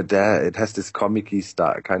even there, it has this comic-y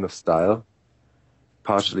kind of style.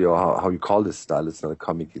 Partially, or how you call this style, it's not a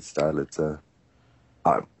comic-y style, it's a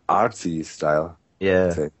artsy style. Yeah.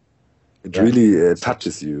 I'd say. It really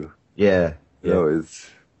touches you. Yeah. You know, it's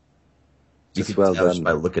You just can well tell just done.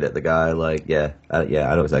 by looking at the guy, like, I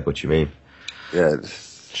know exactly what you mean. Yeah.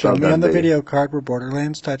 It's Show well me done. on the video card where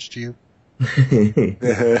Borderlands touched you.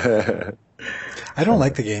 I don't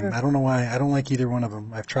like the game. I don't know why. I don't like either one of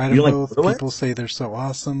them. I've tried them You like both. Borderlands? People say they're so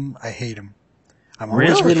awesome. I hate them. I'm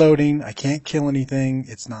always Really? reloading. I can't kill anything.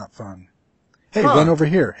 It's not fun. Hey, Huh. run over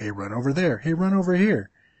here. Hey, run over there. Hey, run over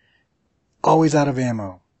here. Always out of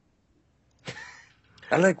ammo.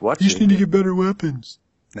 I like You watching. just need to get better weapons.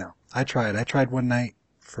 No, I tried. I tried one night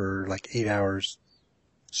for like 8 hours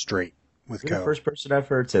straight with You're the Go. first person I've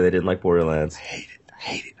heard say they didn't like Borderlands. I hate it. I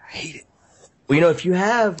hate it. I hate it. Well, you know, if you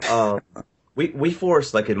have, we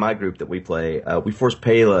force, like in my group that we play, we force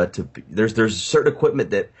Payla to, there's certain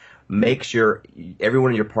equipment that makes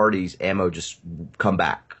everyone in your party's ammo just come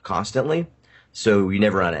back constantly. So you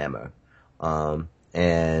never run out of ammo.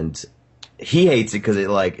 And he hates it because it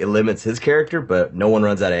limits his character, but no one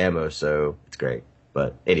runs out of ammo, so it's great.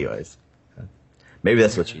 But anyways, maybe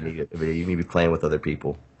that's what you need. You need to be playing with other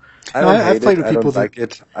people. I don't I've hate played it. with I people don't like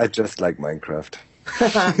it. I just like Minecraft.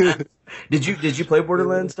 Did you play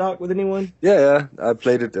Borderlands, Doc, with anyone? Yeah, I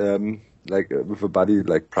played it with a buddy,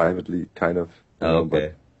 like privately, kind of. you know,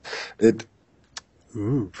 Okay. But it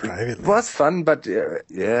Ooh, privately. was fun, but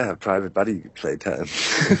yeah, private buddy playtime.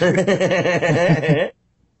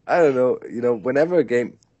 I don't know. You know, whenever a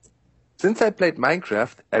game, since I played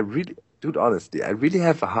Minecraft, dude, honestly, I really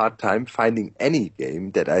have a hard time finding any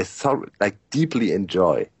game that I deeply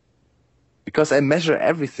enjoy. Because I measure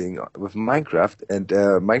everything with Minecraft, and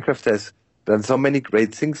Minecraft has done so many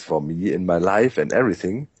great things for me in my life and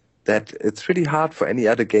everything that it's really hard for any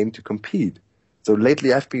other game to compete. So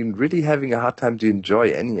lately I've been really having a hard time to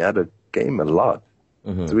enjoy any other game a lot.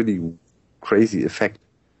 Mm-hmm. It's a really crazy effect.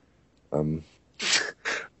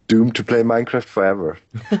 Doomed to play Minecraft forever.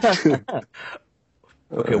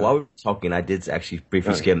 Okay, while we were talking, I did actually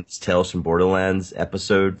briefly skim this Tales from Borderlands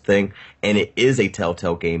episode thing, and it is a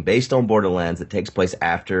Telltale game based on Borderlands that takes place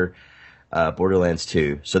after Borderlands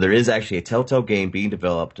 2. So there is actually a Telltale game being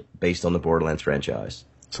developed based on the Borderlands franchise.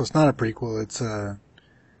 So it's not a prequel, it's a...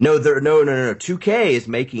 No. 2K is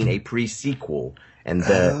making a pre-sequel, and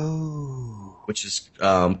which is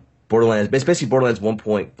Borderlands. It's basically Borderlands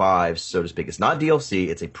 1.5, so to speak. It's not DLC.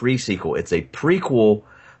 It's a pre-sequel. It's a prequel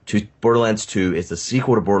to Borderlands 2. It's the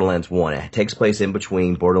sequel to Borderlands 1. It takes place in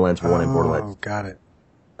between Borderlands 1 and Borderlands. Oh, got it.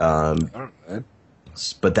 All right.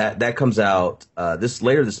 But that comes out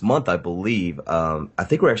later this month, I believe. I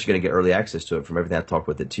think we're actually going to get early access to it from everything I've talked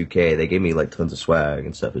with at 2K. They gave me like tons of swag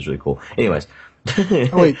and stuff. It's really cool. Anyways. Oh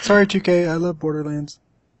wait, sorry 2K, I love Borderlands.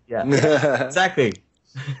 Yeah, exactly.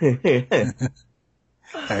 I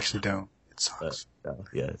actually don't. It sucks.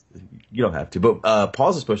 Yeah, you don't have to. But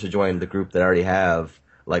Paws is supposed to join the group that I already have,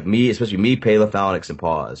 like me, especially me, Pela, Phalanx, and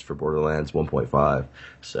Paws for Borderlands 1.5.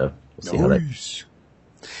 So we'll see how that.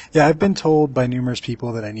 Yeah, I've been told by numerous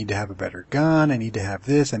people that I need to have a better gun, I need to have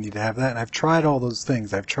this, I need to have that, and I've tried all those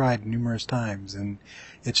things. I've tried numerous times, and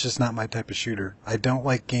it's just not my type of shooter. I don't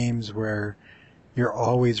like games where you're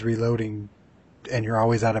always reloading and you're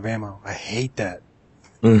always out of ammo. I hate that.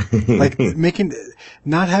 Like,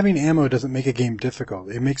 not having ammo doesn't make a game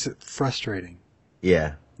difficult. It makes it frustrating.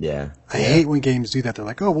 Yeah. I hate when games do that. They're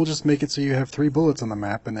like, oh, we'll just make it so you have 3 bullets on the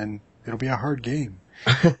map and then it'll be a hard game.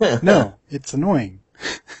 No, it's annoying.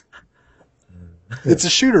 It's a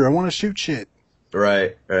shooter. I want to shoot shit.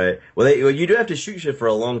 Right. Well, you do have to shoot shit for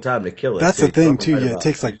a long time to kill it. That's the thing, too. Yeah, it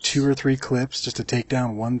takes like 2 or 3 clips just to take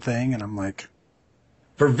down one thing, and I'm like...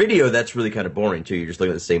 For video, that's really kind of boring, too. You're just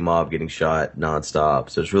looking at the same mob getting shot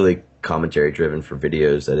nonstop. So it's really commentary-driven for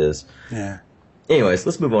videos, that is. Yeah. Anyways,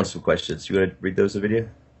 let's move on to some questions. You want to read those in video?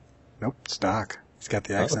 Nope, it's Doc. He's got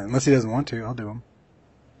the accent. Unless he doesn't want to, I'll do them.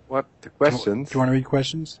 What? The questions? Do you want to read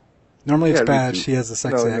questions? Normally it's Badge. He has a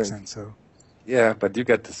sexy accent, so... Yeah, but you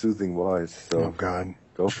got the soothing voice, so... Oh, God.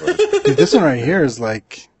 Go for it. Dude, this one right here is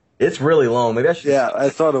like... It's really long. Maybe I should... Yeah, I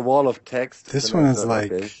saw the wall of text. This one is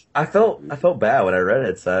like... Okay. I felt bad when I read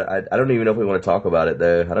it, so I don't even know if we want to talk about it,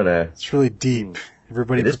 though. I don't know. It's really deep.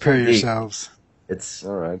 Everybody prepare yourselves. It's...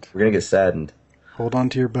 All right. We're going to get saddened. Hold on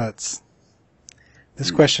to your butts.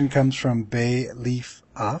 This question comes from Bay Leaf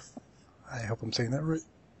Off. I hope I'm saying that right.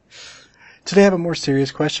 Today I have a more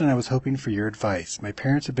serious question. I was hoping for your advice. My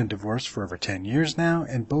parents have been divorced for over 10 years now,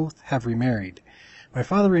 and both have remarried. My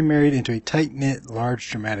father remarried into a tight-knit, large,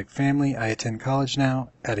 dramatic family. I attend college now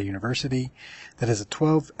at a university that is a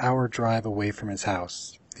 12-hour drive away from his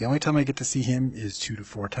house. The only time I get to see him is 2 to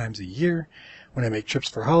 4 times a year, when I make trips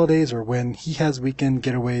for holidays or when he has weekend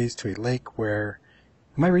getaways to a lake where...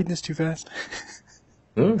 Am I reading this too fast?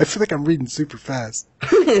 I feel like I'm reading super fast.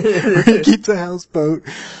 Where he keeps a houseboat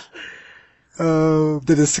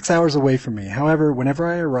that is 6 hours away from me. However, whenever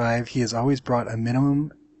I arrive, he has always brought at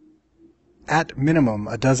minimum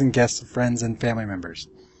a dozen guests of friends and family members.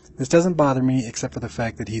 This doesn't bother me, except for the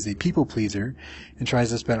fact that he's a people pleaser and tries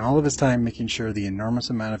to spend all of his time making sure the enormous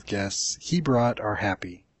amount of guests he brought are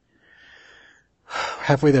happy.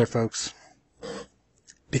 Halfway there, folks.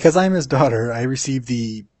 Because I'm his daughter, I receive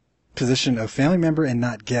the position of family member and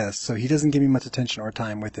not guest, so he doesn't give me much attention or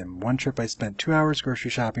time with him. One trip I spent 2 hours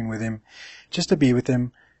grocery shopping with him, just to be with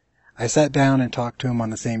him. I sat down and talked to him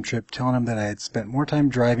on the same trip, telling him that I had spent more time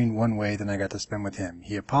driving one way than I got to spend with him.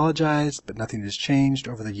 He apologized, but nothing has changed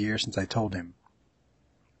over the years since I told him.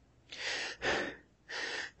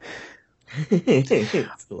 It's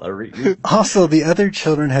a lot of reading. Also, the other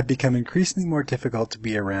children have become increasingly more difficult to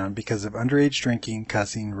be around because of underage drinking,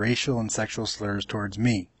 cussing, racial and sexual slurs towards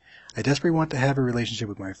me. I desperately want to have a relationship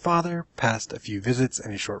with my father, past a few visits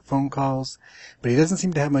and a short phone calls, but he doesn't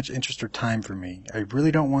seem to have much interest or time for me.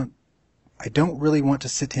 I don't really want to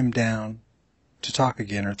sit him down to talk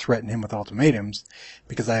again or threaten him with ultimatums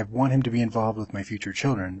because I want him to be involved with my future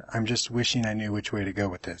children. I'm just wishing I knew which way to go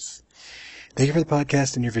with this. Thank you for the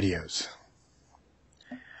podcast and your videos.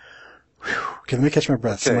 Whew. Okay, let me catch my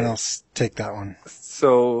breath. Okay. Someone else take that one.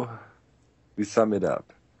 So, we sum it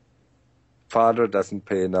up. Father doesn't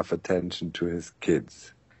pay enough attention to his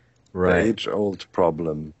kids. Right. The age-old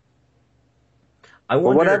problem. I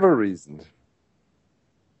wonder, For whatever reason.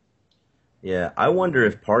 Yeah, I wonder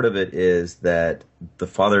if part of it is that the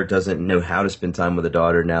father doesn't know how to spend time with the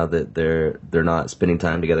daughter now that they're not spending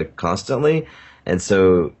time together constantly, and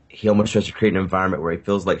so he almost tries to create an environment where he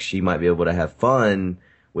feels like she might be able to have fun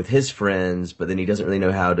with his friends, but then he doesn't really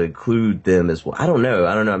know how to include them as well. I don't know.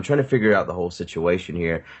 I'm trying to figure out the whole situation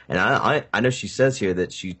here. And I know she says here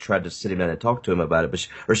that she tried to sit him down and talk to him about it,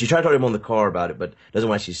 or she tried to talk to him on the car about it, but doesn't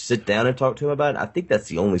want you to sit down and talk to him about it. I think that's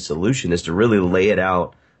the only solution, is to really lay it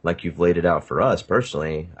out like you've laid it out for us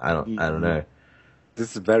personally. I don't know.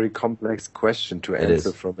 This is a very complex question to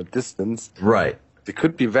answer from a distance. Right. There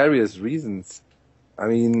could be various reasons. I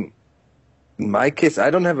mean, in my case, I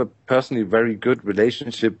don't have a personally very good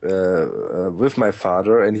relationship with my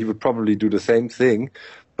father, and he would probably do the same thing.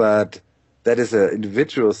 But that is an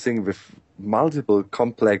individual thing with multiple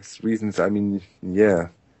complex reasons. I mean, yeah,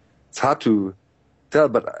 it's hard to tell.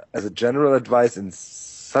 But as a general advice, and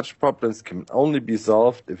such problems can only be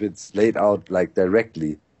solved if it's laid out like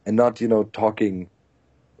directly, and not, talking.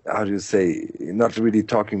 How do you say? Not really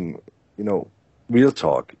talking, real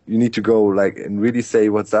talk. You need to go and really say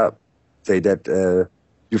what's up. Say that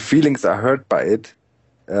your feelings are hurt by it,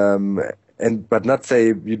 but not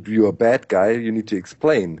say you're a bad guy. You need to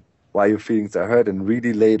explain why your feelings are hurt and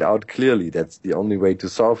really lay it out clearly. That's the only way to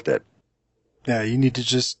solve that. Yeah, you need to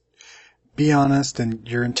just be honest, and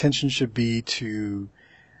your intention should be to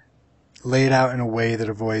lay it out in a way that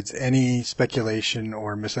avoids any speculation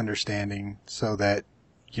or misunderstanding, so that,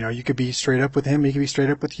 you could be straight up with him, he could be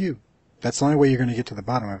straight up with you. That's the only way you're going to get to the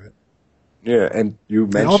bottom of it. Yeah, and you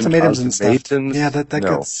mentioned ultimatums and stuff. Yeah,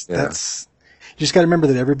 that's you just got to remember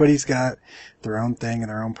that everybody's got their own thing and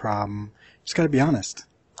their own problem. You just got to be honest,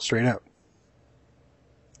 straight up.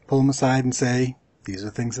 Pull them aside and say, these are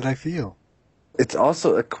things that I feel. It's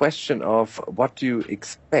also a question of what do you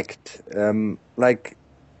expect.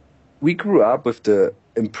 We grew up with the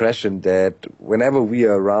impression that whenever we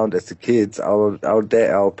are around as the kids,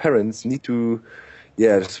 our parents need to,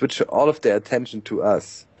 switch all of their attention to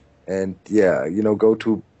us. And go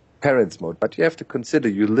to parents mode. But you have to consider,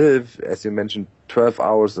 you live, as you mentioned, 12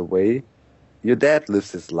 hours away. Your dad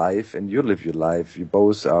lives his life and you live your life. You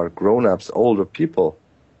both are grown-ups, older people.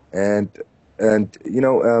 And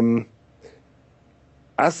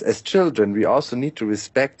us as children, we also need to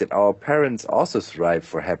respect that our parents also strive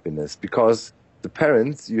for happiness, because the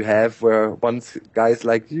parents you have were once guys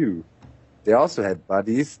like you. They also had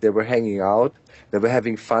buddies. They were hanging out. They were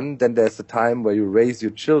having fun. Then there's a time where you raise your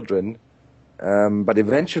children. But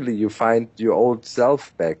eventually you find your old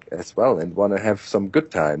self back as well and want to have some good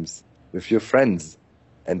times with your friends.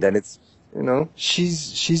 And then it's,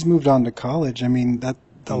 She's moved on to college. I mean,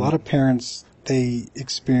 a lot of parents, they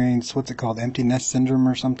experience, what's it called, empty nest syndrome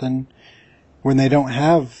or something. When they don't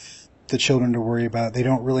have the children to worry about, they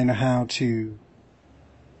don't really know how to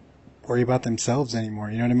worry about themselves anymore.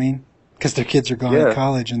 You know what I mean? Because their kids are going to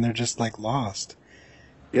college and they're just lost.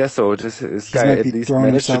 Yeah, so this guy at least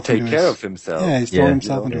managed to take care of himself. Yeah, he's throwing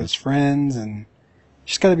himself into his friends, and you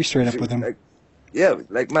just got to be straight up with him.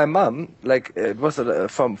 Like my mom, it was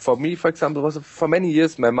for me, for example, for many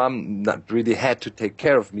years my mom not really had to take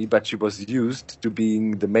care of me, but she was used to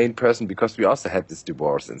being the main person because we also had this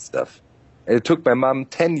divorce and stuff. And it took my mom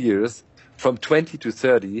 10 years, from 20 to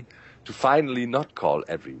 30, to finally not call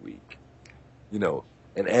every week,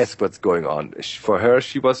 and ask what's going on. For her,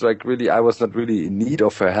 she was really, I was not really in need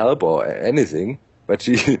of her help or anything, but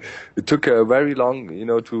it took her very long,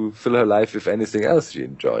 to fill her life with anything else she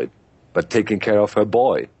enjoyed, but taking care of her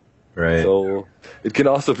boy. Right. So it can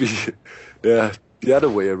also be, the other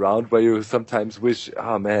way around, where you sometimes wish,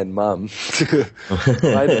 man, mom,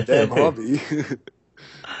 find a damn hobby,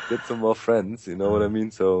 get some more friends, you know what I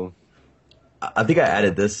mean? So I think I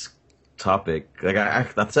added this topic, I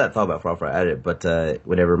thought about it before I added it, but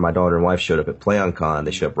whenever my daughter and wife showed up at PlayOnCon,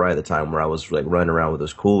 they showed up right at the time where I was running around with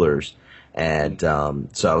those coolers, and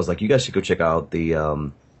so I was like, you guys should go check out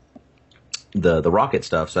the rocket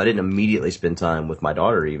stuff. So I didn't immediately spend time with my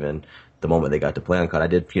daughter even the moment they got to PlayOnCon. I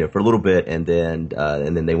did for a little bit, and then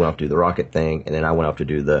they went off to do the rocket thing, and then I went off to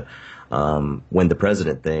do the Win the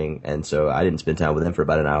President thing, and so I didn't spend time with them for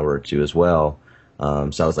about an hour or two as well.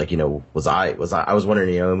 So I was like, I was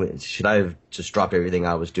wondering, should I have just dropped everything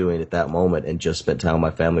I was doing at that moment and just spent time with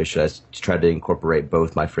my family? Or should I try to incorporate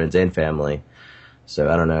both my friends and family? So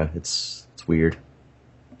I don't know. It's weird.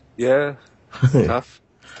 Yeah, it's tough.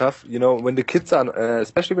 Tough. When the kids are,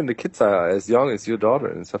 especially when the kids are as young as your daughter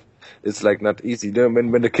and stuff, it's not easy.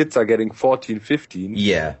 When the kids are getting 14, 15,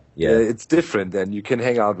 yeah, it's different. Then you can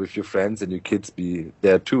hang out with your friends and your kids be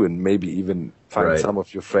there too, and maybe even find some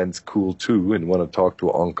of your friends cool too and want to talk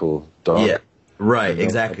to Uncle Doc. Yeah, Right, you know,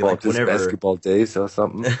 exactly. about Like this whenever basketball days or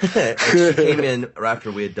something. and she came in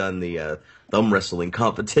after we had done the thumb wrestling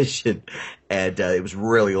competition, and it was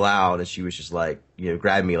really loud, and she was just like,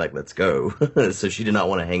 grabbed me like, let's go. So she did not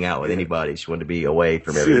want to hang out with anybody. She wanted to be away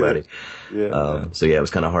from everybody. Yeah. So yeah, it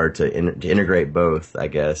was kind of hard to integrate both, I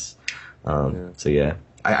guess. So yeah,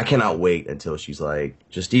 I cannot wait until she's like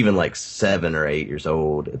just even like 7 or 8 years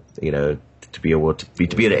old, to be able to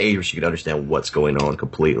be at an age where she could understand what's going on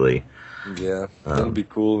completely. Yeah, that'll be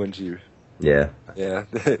cool when she. Yeah. Yeah.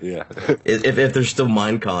 Yeah. If there's still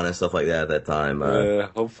Minecon and stuff like that at that time, Yeah,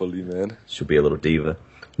 hopefully, man. she'll be a little diva.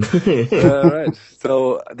 All right.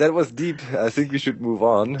 So that was deep. I think we should move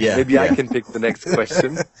on. Yeah, Maybe I yeah. can pick the next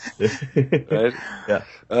question. Right?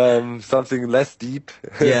 Yeah. Something less deep.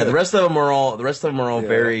 Yeah, the rest of them are all Yeah.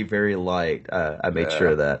 very, very light. I made sure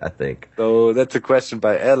of that, I think. So that's a question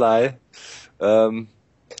by Ally.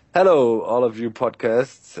 Hello, all of you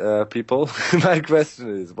podcasts people. My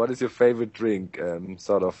question is, what is your favorite drink?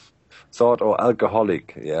 Sort or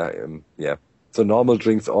alcoholic? Yeah. So normal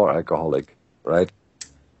drinks or alcoholic, right?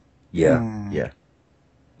 Yeah. Yeah.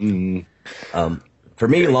 Mm. For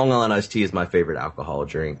me, Long Island iced tea is my favorite alcohol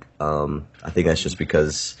drink. I think that's just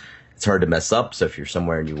because it's hard to mess up. So if you're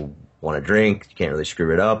somewhere and you want to drink, you can't really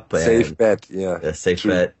screw it up. Safe bet, yeah. A safe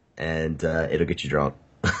True. bet, and it'll get you drunk.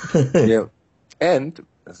 Yeah. And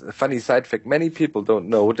a funny side fact, many people don't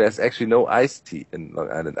know there's actually no iced tea in Long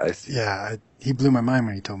Island iced tea. Yeah, he blew my mind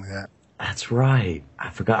when he told me that. That's right. I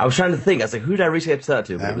forgot. I was trying to think. I was like, who did I recently have that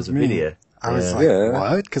to? But That it was was me. Nvidia. I was Yeah. like, Yeah.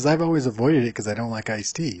 what? Because I've always avoided it because I don't like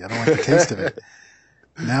iced tea. I don't like the taste of it.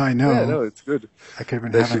 Now I know. Yeah, no, it's good. I could have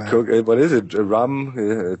been They having should that. cook. What is it? Rum?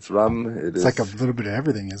 It's rum. It's like a little bit of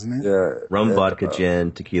everything, isn't it? yeah. Rum, and, vodka,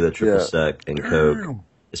 gin, tequila, triple yeah. sec, and Coke. Damn.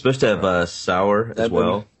 It's supposed to have sour as Lemon.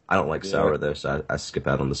 well. I don't like Yeah. sour though, so I skip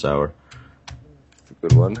out on the sour. It's a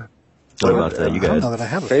good one. What about you I don't guys? know that I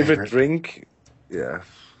have a Favorite drink? Yeah.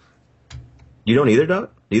 You don't either,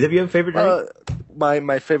 Doc? Neither of you have a favorite drink?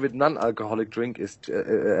 My favorite non-alcoholic drink is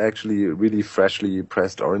actually really freshly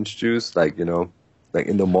pressed orange juice. Like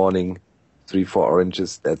in the morning, 3-4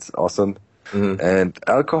 oranges. That's awesome. Mhm. And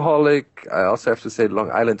alcoholic, I also have to say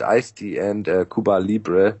Long Island iced tea and Cuba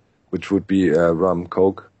Libre, which would be rum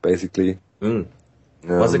Coke, basically.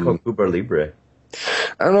 What's it called? Cuba Libre.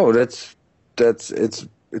 I don't know. It's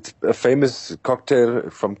a famous cocktail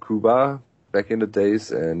from Cuba back in the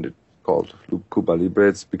days, and it's called Cuba Libre.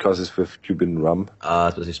 It's because it's with Cuban rum. It's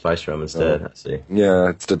supposed to be spice rum instead. I see. Yeah,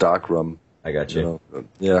 it's the dark rum. I got you.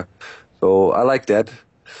 Yeah. So I like that.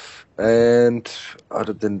 And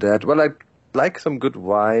other than that, well, I like some good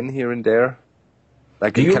wine here and there.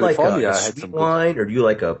 Like Do in you like California, a I had sweet some wine, or do you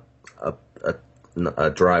like a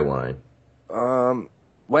dry wine?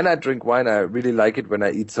 when I drink wine, I really like it when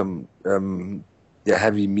I eat some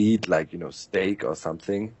heavy meat, like steak or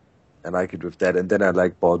something. I like it with that, and then I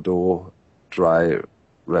like Bordeaux dry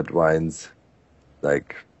red wines.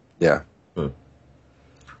 Like, yeah.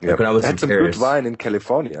 Like when I was They in had some Paris. good wine in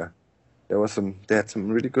California. They had some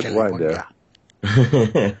really good wine there.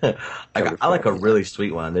 California. I like a really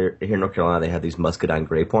sweet wine. Here in North Carolina, they have these muscadine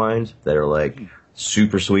grape wines that are like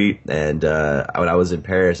super sweet. And when I was in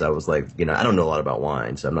Paris, I was like, I don't know a lot about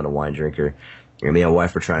wine, so I'm not a wine drinker. And me and my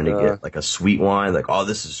wife were trying to get like a sweet wine, like, oh,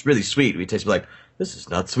 this is really sweet. We taste like, this is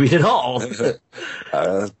not sweet at all.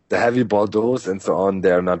 The heavy Bordeaux and so on,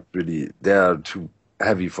 they are too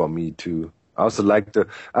heavy for me too. I also like the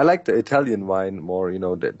Italian wine more.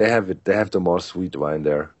 They have the more sweet wine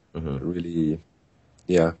there. Really,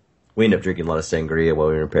 yeah. We ended up drinking a lot of sangria while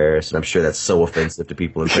we were in Paris, and I'm sure that's so offensive to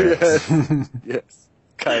people in Paris. Yes,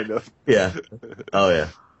 kind of. Yeah. Oh, yeah.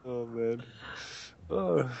 Oh man.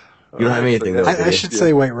 Oh. You don't have anything, though. I should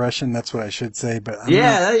say White Russian. That's what I should say. But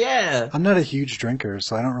Yeah. I'm not a huge drinker,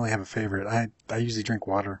 so I don't really have a favorite. I usually drink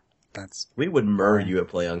water. We would murder you at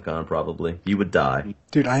PlayOnCon, probably. You would die.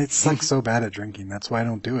 Dude, I suck so bad at drinking. That's why I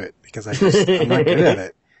don't do it, because I'm not good at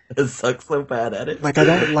it. It sucks so bad at it. Like I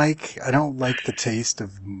don't like the taste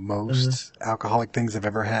of most alcoholic things I've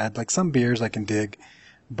ever had. Like some beers I can dig,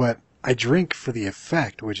 but I drink for the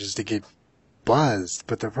effect, which is to get buzzed.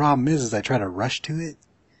 But the problem is I try to rush to it,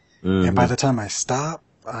 and by the time I stop,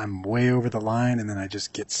 I'm way over the line, and then I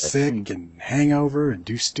just get sick and hangover and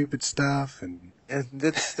do stupid stuff. And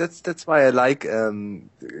that's why I like Long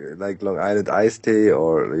Island iced tea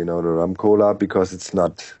or the rum cola, because it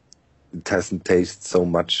doesn't taste so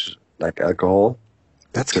much like alcohol.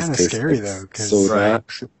 that's It just kind of tastes scary like though, because soda.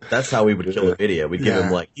 That's how we would kill a video. We'd give Yeah.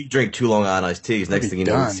 him, like, you drink 2 Long Island iced teas. Next We'd thing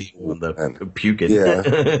be you know, we done. see him on the And- puking.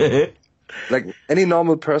 Yeah. Like any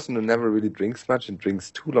normal person who never really drinks much and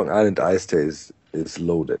drinks 2 Long Island iced teas is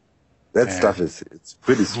loaded. That Yeah. stuff it's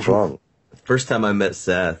pretty strong. first time I met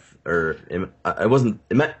Seth, or I wasn't.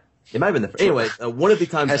 It might have been anyway. One of the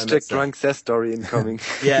times I met Hashtag Seth, drunk Seth story incoming.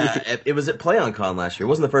 yeah, it was at PlayOnCon last year. It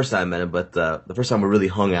wasn't the first time I met him, but the first time we really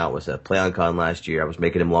hung out was at PlayOnCon last year. I was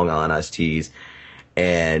making him Long Island iced teas,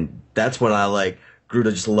 and that's when I grew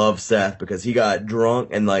to just love Seth because he got drunk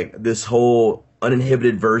and this whole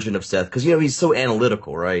uninhibited version of Seth, because he's so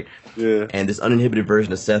analytical, right? Yeah. And this uninhibited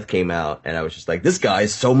version of Seth came out, and I was just like, this guy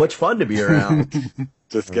is so much fun to be around.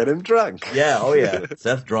 Just get him drunk. Yeah, oh yeah.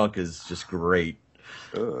 Seth drunk is just great.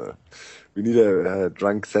 We need a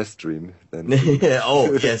drunk Seth stream then.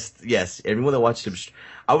 Oh, yes. Everyone that watched him,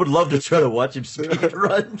 I would love to try to watch him speed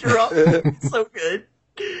run drunk. So good.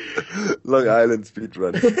 Long Island speed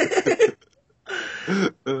run.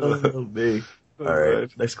 Oh, me. All right.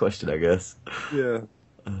 Next question, I guess. Yeah.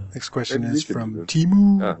 Next question Maybe is we could from do this.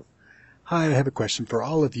 Timu. Ah. Hi, I have a question for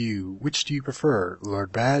all of you. Which do you prefer,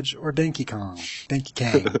 Lord Badge or Donkey Kong? Donkey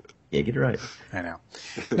Kang. Yeah, get it right. I know.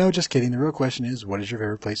 No, just kidding. The real question is, what is your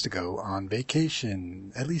favorite place to go on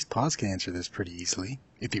vacation? At least Paz can answer this pretty easily,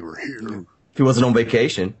 if he were here. If he wasn't on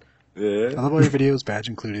vacation. Yeah. I love all your videos, Badge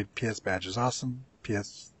included. PS Badge is awesome.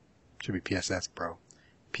 Should be PSS, bro.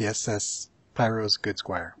 PSS, Pyro's good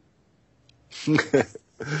squire.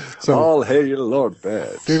 So, All hail Lord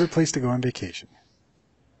Badge. favorite place to go on vacation?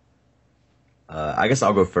 I guess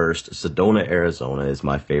I'll go first. Sedona, Arizona is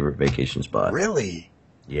my favorite vacation spot. Really?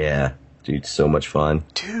 Yeah. Dude, so much fun.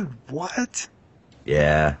 Dude, what?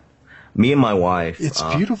 Yeah. Me and my wife. It's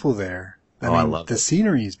beautiful there. I love the it.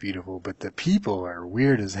 scenery is beautiful, but the people are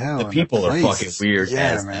weird as hell. The and people are place- fucking weird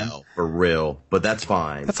yeah, as man. hell. For real. But that's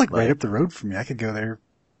fine. That's like right up the road from me. I could go there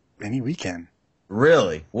any weekend.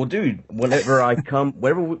 Really? Well, dude, whenever I come,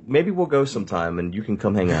 maybe we'll go sometime and you can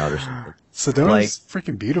come hang out or something. Sedona's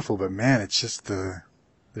freaking beautiful, but man, it's just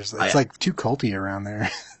it's like too culty around there.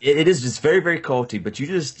 It is just very, very culty, but you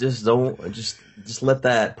just don't, just let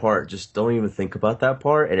that part, just don't even think about that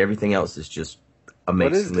part, and everything else is just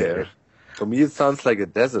amazing. What is there? For me, it sounds like a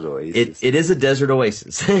desert oasis. It is a desert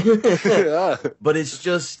oasis. Yeah. But it's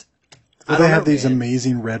just, Well, I they don't have know, these man.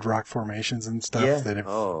 amazing red rock formations and stuff Yeah. that have,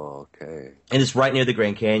 Oh, okay. And it's right near the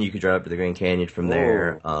Grand Canyon. You can drive up to the Grand Canyon from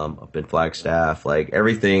there, up in Flagstaff,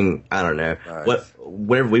 everything. I don't know. Nice.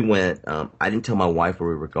 Whenever we went, I didn't tell my wife where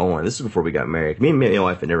we were going. This is before we got married. Me and my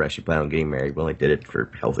wife had never actually planned on getting married. We only did it for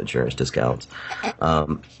health insurance discounts.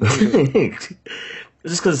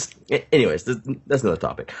 Just because, anyways, that's another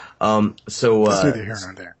topic. it's neither here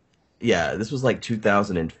nor there. Yeah, this was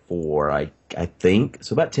 2004, I think.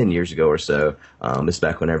 So about 10 years ago or so. This is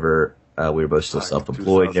back whenever we were both still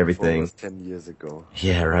self-employed and 2004 everything. was 10 years ago.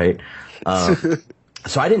 Yeah, right.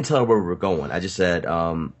 So I didn't tell her where we were going. I just said,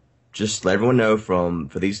 just let everyone know for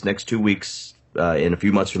these next 2 weeks, in a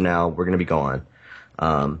few months from now, we're going to be gone.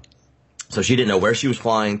 So she didn't know where she was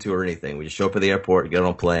flying to or anything. We just show up at the airport, get on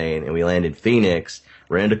a plane, and we land in Phoenix,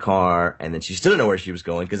 rented a car, and then she still didn't know where she was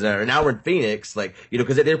going, because now we're in Phoenix,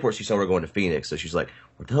 because at the airport she saw we're going to Phoenix, so she's like,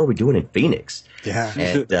 what the hell are we doing in Phoenix? Yeah.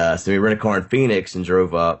 And so we rented a car in Phoenix and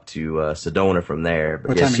drove up to Sedona from there. But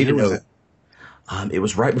What yeah, time of she year didn't was know. it? It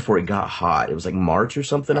was right before it got hot. It was March or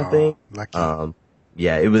something, I Oh, think. lucky.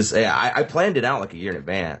 Yeah, it was. I planned it out a year in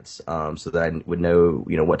advance, so that I would know,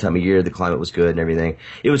 what time of year the climate was good and everything.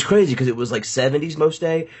 It was crazy because it was 70s most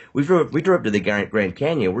day. We drove up to the Grand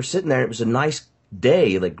Canyon. We're sitting there. It was a nice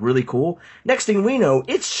day, really cool. Next thing we know,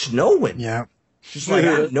 it's snowing. Yeah. Just out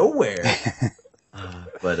of nowhere.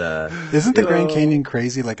 But Isn't the Grand Canyon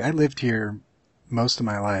crazy? I lived here most of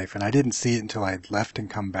my life, and I didn't see it until I left and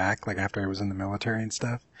come back, after I was in the military and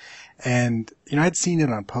stuff. And, I'd seen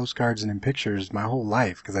it on postcards and in pictures my whole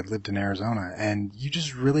life because I'd lived in Arizona, and you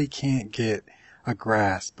just really can't get a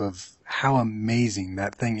grasp of how amazing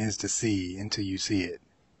that thing is to see until you see it.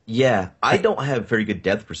 yeah, I don't have very good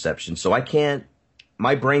depth perception, so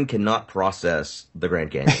my brain cannot process the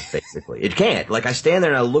Grand Canyon, basically. It can't. I stand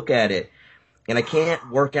there and I look at it, and I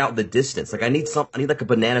can't work out the distance. I need a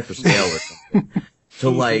banana for scale or something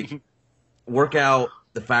to work out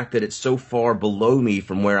the fact that it's so far below me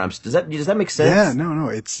from where I'm. Does that make sense? Yeah, no,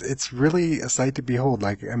 it's really a sight to behold.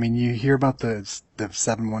 You hear about the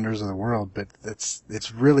seven wonders of the world, but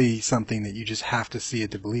it's really something that you just have to see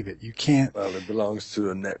it to believe it. You can't. Well, it belongs to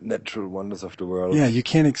the natural wonders of the world. Yeah, you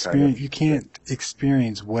can't experience. Kind of. You can't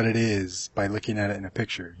experience what it is by looking at it in a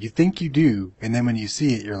picture. You think you do, and then when you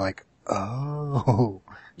see it, you're like, oh.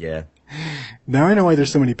 Yeah. Now I know why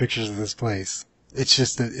there's so many pictures of this place. It's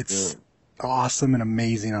just that it's awesome and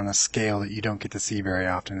amazing on a scale that you don't get to see very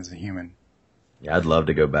often as a human. Yeah, I'd love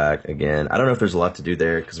to go back again. I don't know if there's a lot to do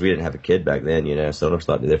there because we didn't have a kid back then, so there's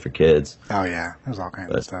a lot to do there for kids. Oh yeah, there's all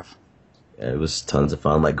kinds of stuff. Yeah, it was tons of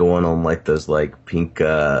fun. Like going on like those like pink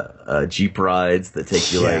Jeep rides that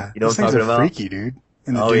take you like, Yeah, you know those what I'm things talking are about? freaky, dude.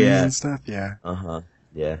 In the Oh dunes yeah. and stuff. Yeah, Uh-huh.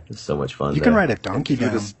 Yeah, it's so much fun you can there. ride a And donkey do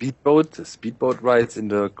down. the speedboat rides in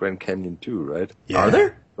the Grand Canyon too, right? Are Yeah,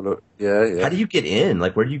 there? Yeah, How yeah. do you get in?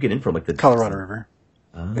 Like where do you get in from? Like the Colorado River.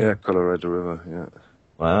 Oh, Yeah, Colorado River, yeah.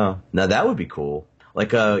 wow. Now that would be cool.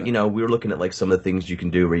 Like you know, we were looking at like some of the things you can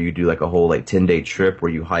do where you do like a whole like 10-day trip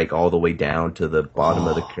where you hike all the way down to the bottom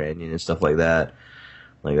of the canyon and stuff like that.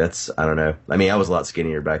 Like that's I don't know. I mean, I was a lot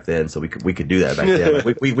skinnier back then, so we could do that back then.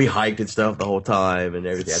 Like, we hiked and stuff the whole time and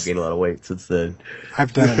everything. I've gained a lot of weight since then.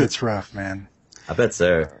 I've done it. It's rough, man. I bet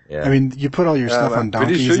so. Yeah. I mean, you put all your stuff on I'm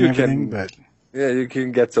pretty donkeys sure and you everything, can- but Yeah, you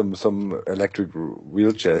can get some electric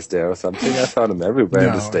wheelchairs there or something. I found them everywhere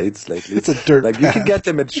in the No. States lately. It's a dirt Like, you can path. get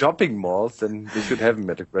them at shopping malls, and you should have them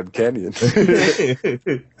at the Grand Canyon.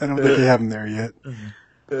 I don't think they have them there yet.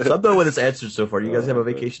 So I'm done with this answer so far. You guys have a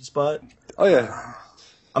vacation spot? Oh, yeah.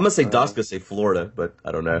 I'm gonna say Doc's gonna say Florida, but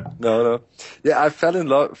I don't know. No. Yeah, I fell in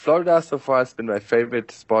love. Florida so far has been my favorite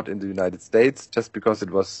spot in the United States, just because it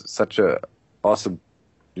was such a awesome,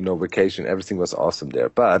 vacation. Everything was awesome there.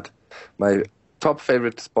 But my top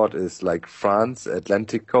favorite spot is like France,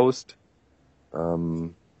 Atlantic coast.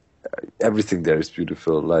 Everything there is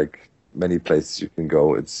beautiful. Like many places you can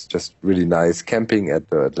go. It's just really nice. Camping at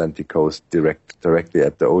the Atlantic coast, directly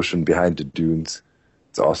at the ocean, behind the dunes.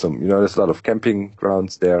 It's awesome. There's a lot of camping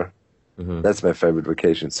grounds there. Mhm. That's my favorite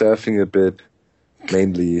vacation. Surfing a bit,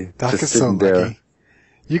 mainly. Doc just is so sitting there. lucky.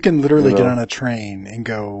 You can literally You get know. on a train and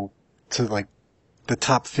go to like the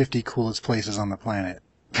top 50 coolest places on the planet.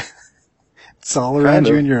 It's all around Kind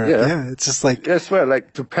you of, in Europe. yeah. Yeah, it's just like Yeah, I swear,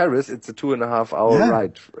 like to Paris, it's a 2.5 hour Yeah.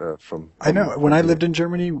 ride from. I know. When I lived in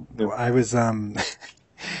Germany, I was one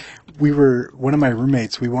of my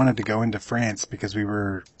roommates. We wanted to go into France because we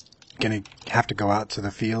were going to have to go out to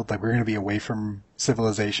the field. Like we were going to be away from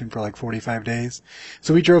civilization for like 45 days.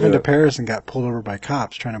 So we drove into Yeah. Paris and got pulled over by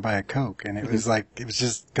cops trying to buy a Coke. And it was like, it was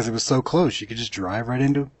just because it was so close. You could just drive right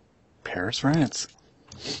into Paris, France.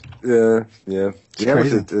 Yeah. It's but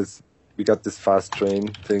crazy. we got this fast train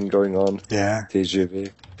thing going on. Yeah.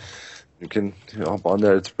 TGV. You can hop on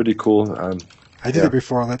there. It's pretty cool. I did Yeah. it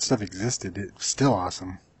before all that stuff existed. It was still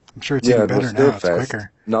awesome. I'm sure it's Yeah, even it was better still now. It's fast.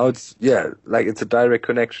 quicker. Now it's it's a direct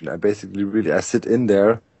connection. I sit in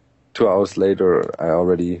there. 2 hours later,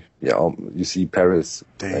 you see Paris.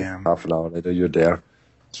 Like, Damn. half an hour later, you're there.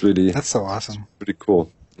 It's really That's so awesome. pretty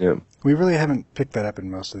cool. Yeah. We really haven't picked that up in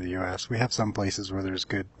most of the U.S. We have some places where there's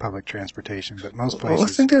good public transportation, but most Well, I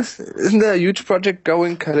places, think isn't there a huge project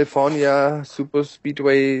going? California Super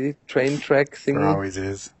Speedway train track thing? there always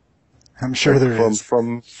is. I'm sure there is.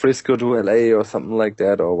 From Frisco to LA or something like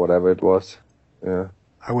that, or whatever it was. Yeah.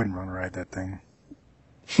 I wouldn't want to ride that thing.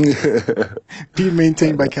 Being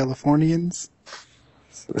maintained by Californians?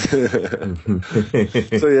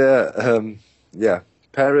 So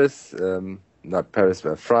Paris, not Paris,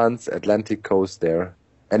 but France, Atlantic coast there,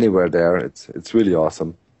 anywhere there. It's really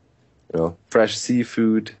awesome. Fresh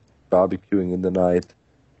seafood, barbecuing in the night,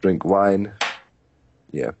 drink wine.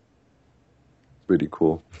 Yeah, really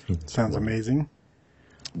cool. Sounds amazing.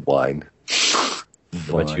 Wine.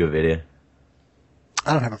 What about you, Avidia?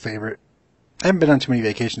 I don't have a favorite. I haven't been on too many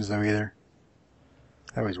vacations though either.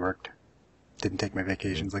 I always worked. Didn't take my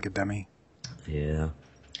vacations like a dummy. Yeah.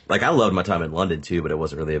 Like I loved my time in London too, but it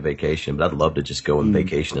wasn't really a vacation. But I'd love to just go on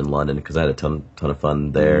vacation in London because I had a ton of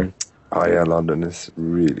fun there. Oh yeah, London is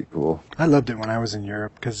really cool. I loved it when I was in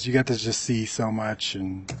Europe because you got to just see so much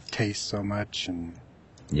and taste so much and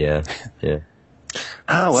Yeah, yeah.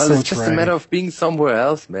 Well, So it's just a try. matter of being somewhere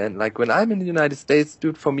else, man. Like when I'm in the United States,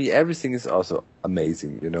 dude, for me everything is also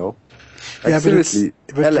amazing, Like, Yeah, but it's- seriously,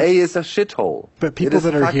 but- LA is a shithole. but people It is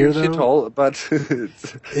that a are here, fucking though, shithole, but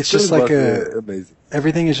it's still just like was, amazing.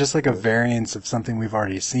 everything is just like a variance of something we've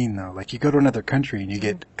already seen though. Like you go to another country and you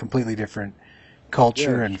get completely different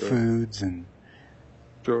culture Yeah, and sure. foods and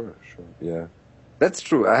Sure, yeah. That's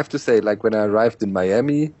true. I have to say, like when I arrived in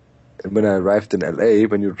Miami and when I arrived in LA,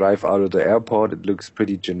 when you drive out of the airport, it looks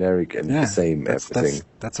pretty generic and yeah, the same, everything.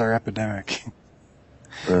 that's our epidemic.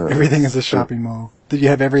 Uh, Everything is a shopping mall. You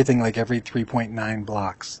have everything like every 3.9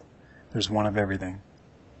 blocks. There's one of everything.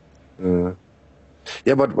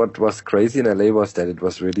 Yeah, but what was crazy in LA was that it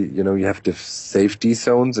was really, you have the safety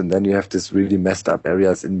zones and then you have this really messed up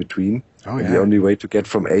areas in between. Oh And yeah. the only way to get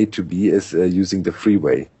from A to B is using the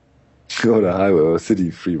freeway. Or the highway, or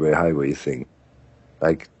city freeway highway thing.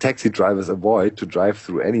 Like taxi drivers avoid to drive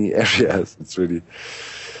through any areas. It's really,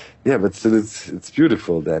 yeah, but still it's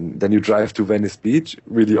beautiful then. Then you drive to Venice Beach,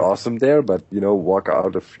 really awesome there, but walk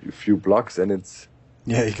out a few blocks and it's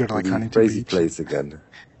Yeah, you go to like really Huntington crazy Beach. place again.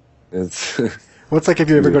 It's Well, it's like if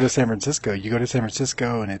you ever go to San Francisco. You go to San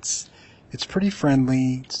Francisco and it's pretty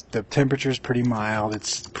friendly. The temperature's pretty mild.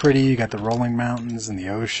 It's pretty. You got the rolling mountains and the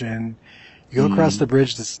ocean. You go across the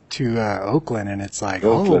bridge to Oakland, and it's like,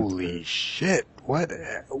 holy shit! What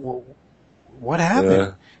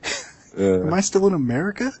happened? Yeah. Am I still in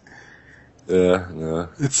America? Yeah, no.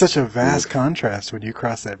 It's such a vast contrast when you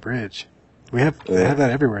cross that bridge. They have that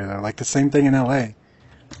everywhere though. Like the same thing in LA.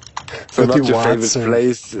 So Go not through your Watts favorite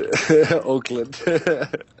place, Oakland.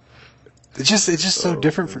 It's just so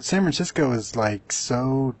different. San Francisco is like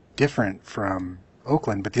so different from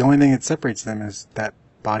Oakland, but the only thing that separates them is that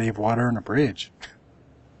body of water and a bridge.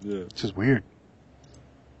 Yeah. It's just weird.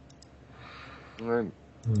 Right.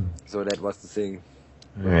 So that was the thing.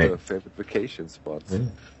 All right. The favorite vacation spots. Yeah.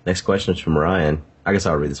 Next question is from Ryan. I guess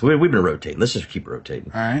I'll read this. We've been rotating. Let's just keep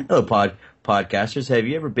rotating. All right. Hello, podcasters. Have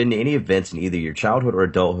you ever been to any events in either your childhood or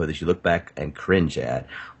adulthood that you look back and cringe at?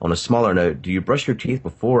 On a smaller note, do you brush your teeth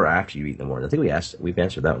before or after you eat in the morning? I think we've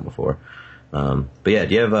answered that one before. But yeah,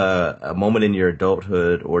 do you have a moment in your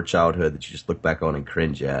adulthood or childhood that you just look back on and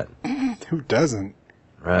cringe at? Who doesn't?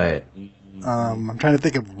 Right. I'm trying to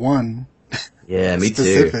think of one. Yeah, me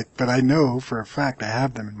specific, too. but I know for a fact I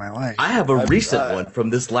have them in my life. I have a recent one from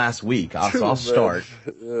this last week. I'll start.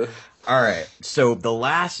 Yeah. All right. So the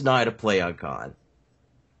last night of PlayOnCon,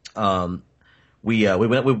 we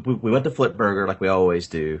went to Flip Burger like we always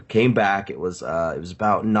do. Came back. It was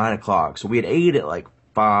about 9:00. So we had ate at like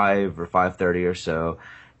 5 or 5:30 or so,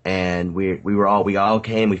 and we all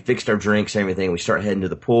came. We fixed our drinks and everything. We start heading to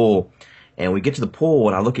the pool. And we get to the pool,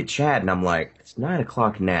 and I look at Chad, and I'm like, it's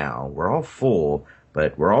 9:00 now. We're all full,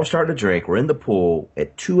 but we're all starting to drink. We're in the pool.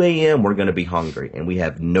 At 2 a.m., we're going to be hungry, and we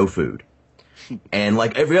have no food. And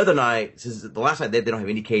like every other night, since the last night, they don't have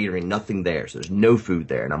any catering, nothing there. So there's no food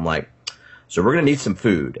there. And I'm like, so we're going to need some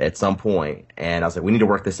food at some point. And I was like, we need to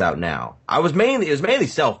work this out now. It was mainly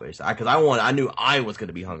selfish, because I knew I was going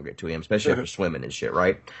to be hungry at 2 a.m., especially after swimming and shit,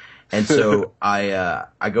 right? And so I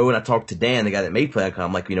go and I talk to Dan, the guy that made PlayOnCon.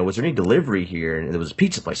 I'm like, was there any delivery here? And there was a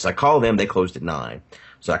pizza place. So I called them. They closed at 9.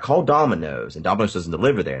 So I called Domino's, and Domino's doesn't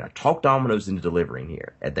deliver there. And I talked Domino's into delivering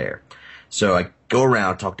there. So I go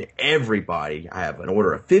around, talk to everybody. I have an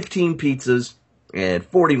order of 15 pizzas and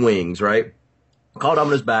 40 wings, right? Call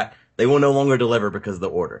Domino's back. They will no longer deliver because of the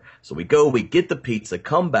order. So we get the pizza,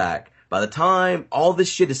 come back. By the time all this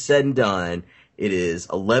shit is said and done, it is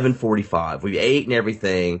 11:45. We've ate and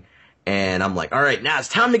everything. And I'm like, all right, now it's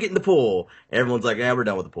time to get in the pool. And everyone's like, yeah, we're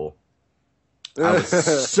done with the pool. I was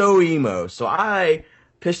so emo. So I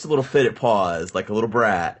pitched a little fit at Pause, like a little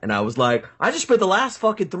brat. And I was like, I just spent the last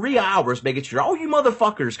fucking 3 hours making sure all you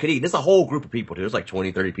motherfuckers could eat. There's a whole group of people, too. There's like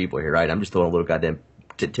 20, 30 people here, right? I'm just throwing a little goddamn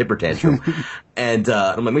temper tantrum. And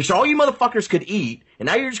I'm like, make sure all you motherfuckers could eat. And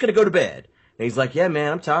now you're just going to go to bed. And he's like, yeah,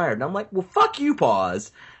 man, I'm tired. And I'm like, well, fuck you,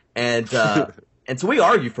 Pause. And and so we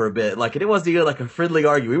argued for a bit, like, and it wasn't even like a friendly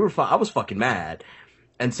argument. I was fucking mad.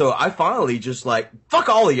 And so I finally just like, fuck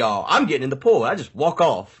all of y'all. I'm getting in the pool. I just walk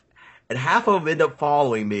off. And half of them end up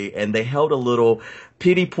following me, and they held a little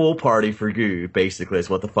pity pool party for Goo, basically, is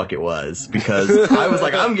what the fuck it was. Because I was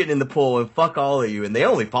like, I'm getting in the pool, and fuck all of you. And they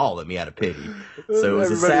only followed me out of pity. So it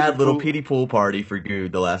was a sad little pity pool party for Goo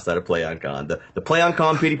the last night of PlayOnCon. The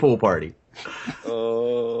PlayOnCon pity pool party.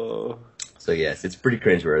 Oh. So yes, it's pretty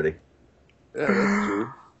cringeworthy. Yeah, that's true.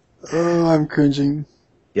 Oh, I'm cringing.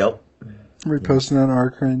 Yep. We're posting on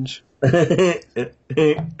our cringe.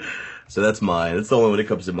 So that's mine. That's the only one that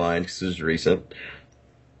comes to mind because it was recent.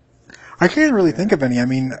 I can't really think of any. I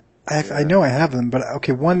mean, I know I have them, but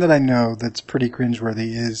okay, one that I know that's pretty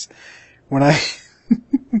cringeworthy is when I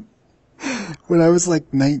when I was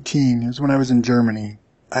like 19. It was when I was in Germany.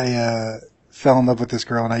 I fell in love with this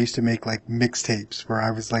girl, and I used to make like mixtapes where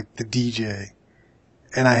I was like the DJ.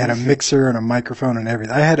 And I had a mixer and a microphone and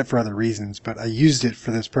everything. I had it for other reasons, but I used it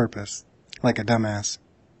for this purpose, like a dumbass.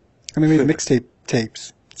 And I made mixtape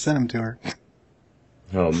tapes. Sent them to her.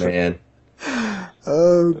 Oh, man.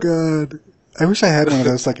 Oh, God. I wish I had one of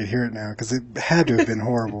those so I could hear it now, because it had to have been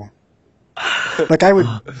horrible. Like, I would,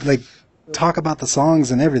 like, talk about the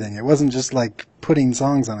songs and everything. It wasn't just, like, putting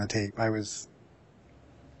songs on a tape. I was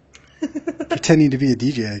pretending to be a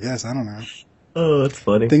DJ, I guess. I don't know. Oh, that's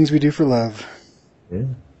funny. Things we do for love. Yeah.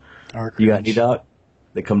 You got any, Doc,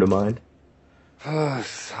 that come to mind?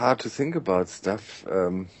 It's hard to think about stuff.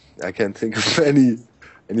 I can't think of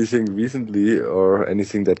anything recently or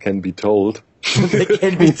anything that can be told. That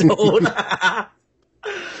can be told.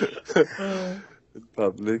 In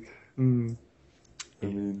public. Mm. I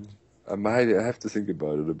mean, I have to think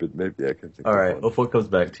about it a bit. Maybe I can think All right. about Well, if it comes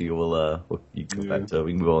back to you, you come back to it.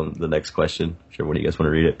 We can move on to the next question. Sure, when do you guys want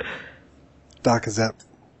to read it? Doc, is that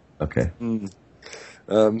Okay.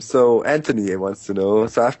 So Anthony wants to know.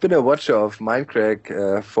 So I've been a watcher of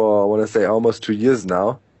Minecraft for I want to say almost 2 years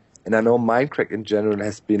now, and I know Minecraft in general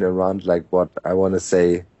has been around like what I want to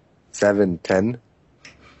say 7, 10,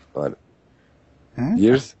 what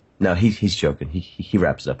years? No, he's joking. He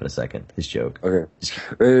wraps it up in a second. His joke. Okay,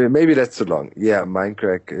 maybe that's too long. Yeah,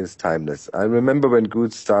 Minecraft is timeless. I remember when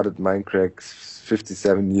Good started Minecraft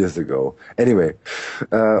 57 years ago. Anyway,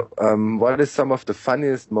 what is some of the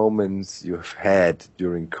funniest moments you've had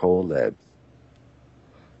during collab?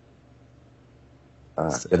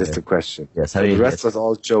 That is the question. Yes. The rest was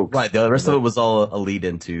all jokes. Right. The rest of it was all a lead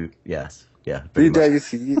into yes. Yeah. There you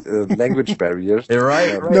see language barriers.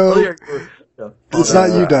 Right. No. It's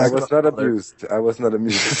not you, Doc. I was not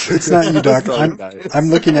amused. It's not you, Doc. I'm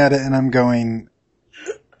looking at it and I'm going,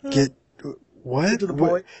 what? To the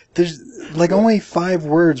point. There's like only 5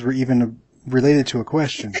 words were even related to a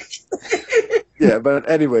question. Yeah, but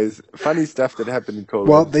anyways, funny stuff that happened in collab.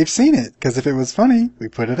 Well, they've seen it, because if it was funny, we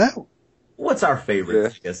put it out. What's our favorite? Yeah.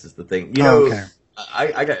 I guess is the thing. You know, okay.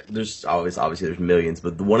 I got there's obviously there's millions,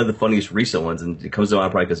 but one of the funniest recent ones, and it comes to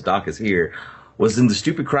mind probably because Doc is here, was in the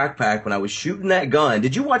stupid crack pack when I was shooting that gun.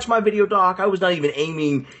 Did you watch my video, Doc? I was not even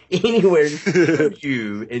aiming anywhere to shoot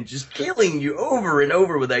you and just killing you over and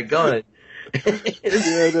over with that gun.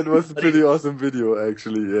 Yeah, that was a pretty awesome video,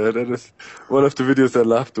 actually. Yeah, that is one of the videos I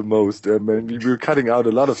laughed the most. And we were cutting out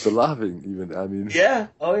a lot of the laughing, even. I mean, Yeah.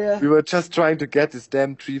 Oh yeah. we were just trying to get this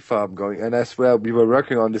damn tree farm going. And I swear, we were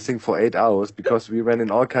working on this thing for 8 hours because we ran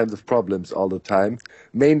in all kinds of problems all the time.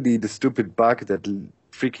 Mainly the stupid bug that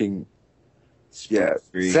freaking,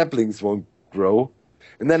 saplings won't grow.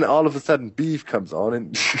 And then all of a sudden beef comes on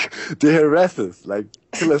and they harass us, like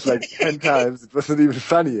kill us like 10 times. It wasn't even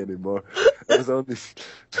funny anymore. It was only,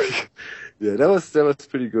 yeah, that was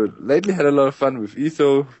pretty good. Lately had a lot of fun with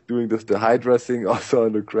ESO, doing the Hydra thing also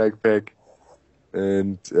on the crack pack.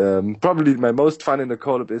 And probably my most fun in the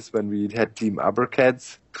collab is when we had Team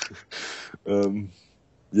Uppercats.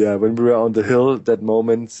 Yeah, when we were on the hill, that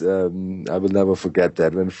moment, I will never forget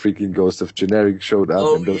that, when freaking Ghost of Generic showed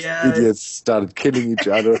up and those idiots started killing each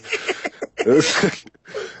other.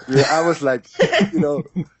 I was like,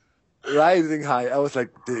 rising high. I was like,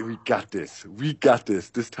 we got this.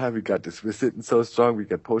 This time we got this. We're sitting so strong, we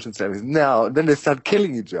got potion slamming. Now, then they start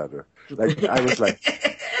killing each other. Like, I was like,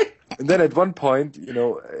 and then at one point,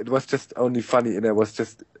 it was just only funny, and I was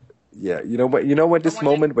just, yeah, what this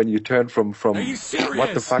moment when you turn from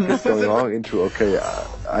what the fuck is going on into, okay,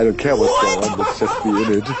 I don't care what's going on, let's just be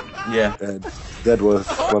in it. Yeah. And that was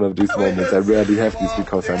one of these moments. I rarely have these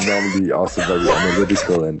because I'm normally also very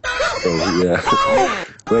analytical, and so, yeah,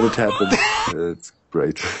 when it happens, it's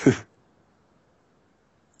great.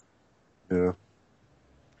 Yeah.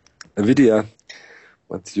 Nvidia,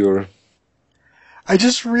 what's your... I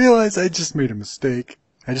just realized I just made a mistake.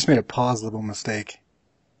 I just made a pausable mistake.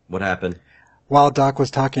 What happened? While Doc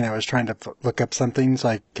was talking, I was trying to look up something so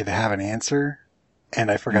I could have an answer,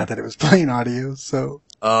 and I forgot that it was playing audio, so...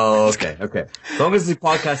 Oh, okay. As long as the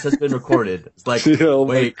podcast has been recorded, it's like, oh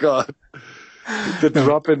wait. my god. The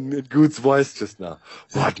drop in Good's voice just now.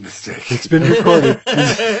 What mistake? It's been recorded.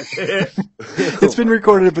 It's been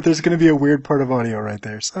recorded, but there's going to be a weird part of audio right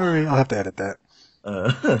there. Sorry, I'll have to edit that.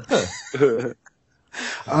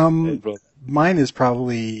 Mine is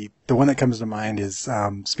probably, the one that comes to mind is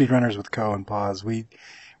Speedrunners with Co and Pause. We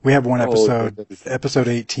have one episode, episode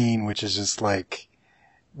 18, which is just like,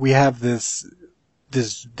 we have this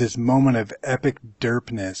moment of epic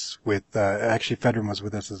derpness with, actually Fedram was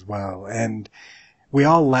with us as well, and we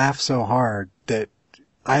all laughed so hard that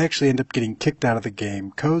I actually ended up getting kicked out of the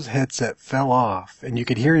game. Co's headset fell off, and you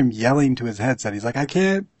could hear him yelling to his headset. He's like, I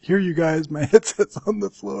can't hear you guys, my headset's on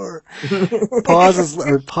the floor. Pause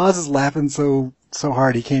is laughing so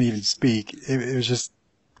hard he can't even speak. It was just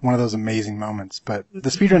one of those amazing moments. But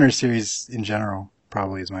the Speedrunner series in general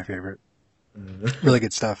probably is my favorite. Really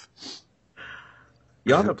good stuff.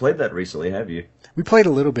 You haven't played that recently, have you? We played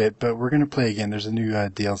a little bit, but we're going to play again. There's a new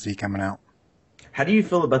DLC coming out. How do you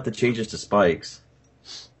feel about the changes to spikes?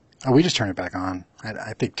 Oh, we just turn it back on.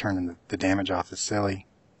 I think turning the damage off is silly.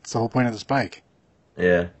 It's the whole point of the spike.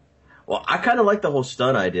 Yeah. Well, I kind of like the whole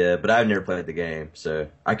stun idea, but I've never played the game, so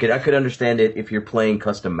I could understand it if you're playing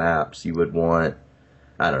custom maps. You would want,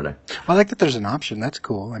 I don't know. Well, I like that there's an option. That's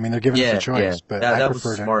cool. I mean, they're giving us a choice, but I that prefer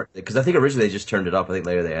was smart because I think originally they just turned it off. I think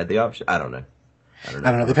later they had the option. I don't know. I don't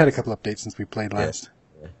know. They've had a couple updates since we played last.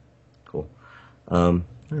 Yeah. Cool. All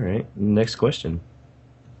right. Next question.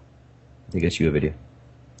 I think it's you a video.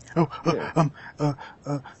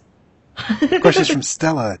 Questions from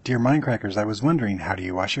Stella. Dear Mindcrackers, I was wondering, how do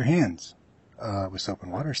you wash your hands? With soap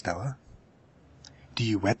and water, Stella. do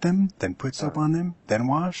you wet them, then put soap on them, then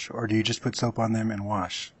wash, or do you just put soap on them and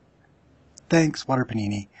wash? Thanks, Water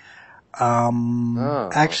Panini.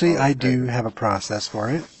 Actually, I do have a process for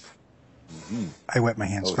it. Mm-hmm. I wet my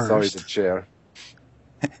hands first. Sorry to share.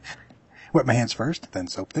 Wet my hands first, then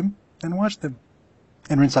soap them, then wash them.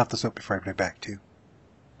 And rinse off the soap before I put it back, too.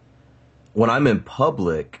 When I'm in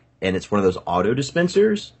public and it's one of those auto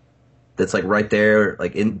dispensers that's like right there,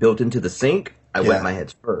 like built into the sink, I wet my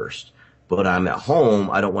hands first. But when I'm at home,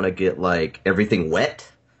 I don't want to get like everything wet,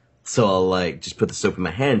 so I'll like just put the soap in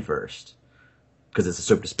my hand first, because it's a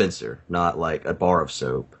soap dispenser, not like a bar of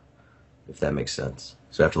soap, if that makes sense.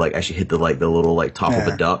 So I have to like actually hit the little like top of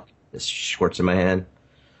the duck, it squirts in my hand.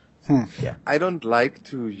 Yeah, I don't like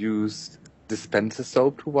to use dispenser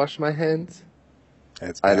soap to wash my hands.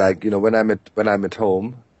 I like, when I'm at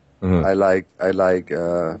home, I like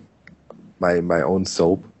my own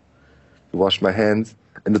soap to wash my hands.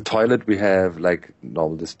 In the toilet, we have like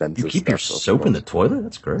normal dispensers. You keep your soap in the toilet?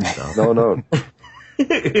 That's gross. No.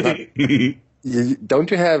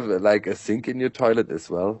 Don't you have like a sink in your toilet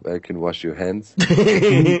as well where you can wash your hands?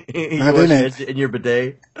 You wash your hands in your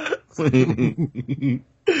bidet? You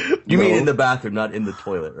mean in the bathroom, not in the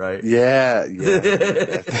toilet, right? Yeah.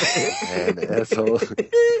 Man, asshole.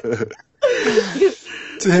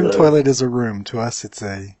 To him, toilet is a room. To us, it's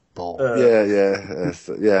a bowl.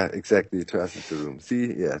 Yeah, exactly. To us, it's a room.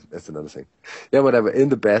 See, yeah, that's another thing. Yeah, whatever. In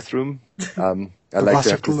the bathroom, I like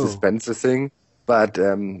to have this dispenser thing, but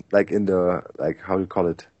like in the, like, how do you call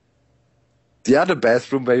it? The other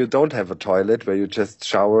bathroom where you don't have a toilet, where you just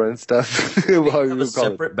shower and stuff. You have a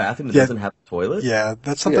separate bathroom that doesn't have a toilet? Yeah,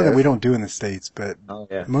 that's something that we don't do in the States, but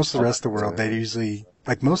most of the rest of the world, they usually,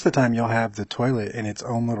 like most of the time you'll have the toilet in its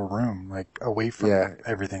own little room, like away from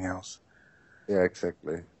everything else. Yeah,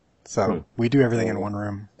 exactly. So we do everything in one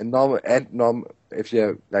room. And if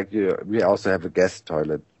you like, we also have a guest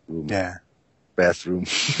toilet room. Yeah. Bathroom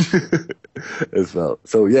as well.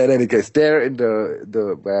 So yeah, in any case, there in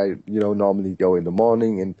the where I normally go in the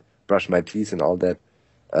morning and brush my teeth and all that,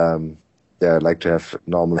 there I like to have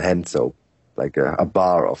normal hand soap, like a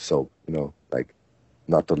bar of soap, like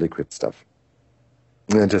not the liquid stuff.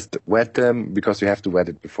 And then just wet them, because you have to wet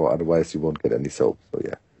it before, otherwise you won't get any soap. So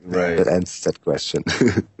yeah, right. That answers that question.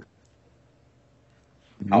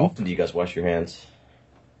 How often do you guys wash your hands?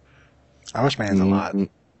 I wash my hands a lot.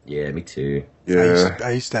 Yeah, me too. Yeah. I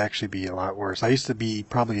used to actually be a lot worse. I used to be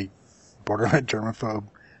probably borderline germaphobe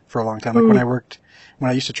for a long time. Like when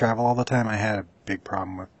I used to travel all the time, I had a big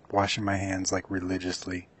problem with washing my hands like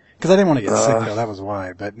religiously. Because I didn't want to get sick though, that was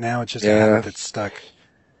why. But now it's just a habit that's stuck.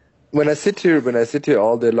 When I sit here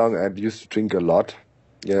all day long, I used to drink a lot.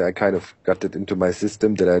 Yeah, I kind of got it into my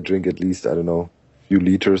system that I drink at least, I don't know, a few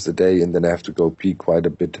liters a day, and then I have to go pee quite a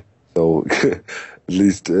bit. So at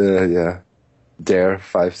least, there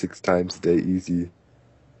 5-6 times a day, easy.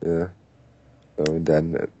 Yeah. So, and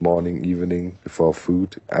then morning, evening, before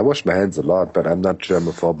food. I wash my hands a lot, but I'm not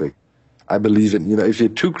germophobic. I believe in, if you're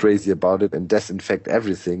too crazy about it and disinfect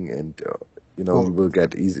everything, and we will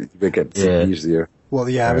get sick easier. Well,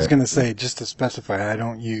 yeah, I was going to say, just to specify, I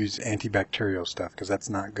don't use antibacterial stuff because that's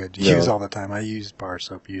not good to use all the time. I use bar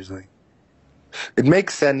soap usually. It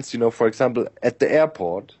makes sense, for example, at the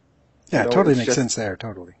airport. Yeah, it totally makes sense there,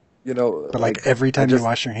 totally. But like every time you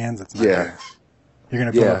wash your hands, it's not good. You're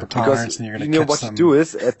going to build up a tolerance, and you're going to catch what some... you do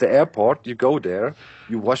is, at the airport, you go there,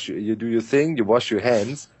 you do your thing, you wash your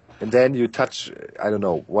hands, and then you touch, I don't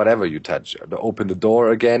know, whatever you touch. Open the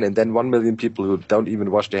door again, and then 1 million people who don't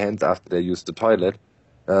even wash their hands after they use the toilet,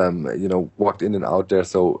 walked in and out there.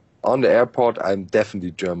 So on the airport, I'm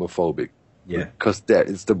definitely germophobic. Yeah. Because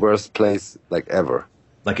it's the worst place, like, ever.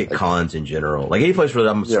 Like at cons in general. Like any place where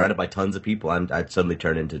I'm surrounded by tons of people, I'd suddenly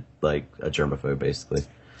turn into like a germaphobe, basically.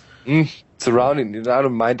 Surrounding, I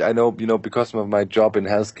don't mind. I know, because of my job in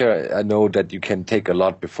healthcare, I know that you can take a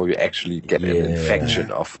lot before you actually get an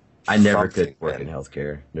infection of I never could work in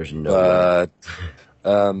healthcare. There's no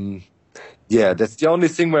way. That's the only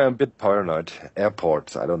thing where I'm a bit paranoid.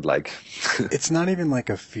 Airports, I don't like. It's not even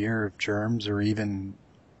like a fear of germs or even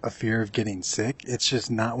a fear of getting sick. It's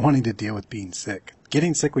just not wanting to deal with being sick.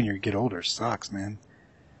 Getting sick when you get older sucks, man.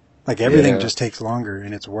 Like everything just takes longer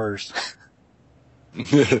and it's worse.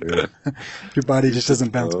 Your body just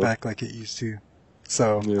doesn't bounce back like it used to.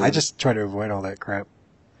 So I just try to avoid all that crap.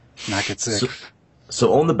 Not get sick.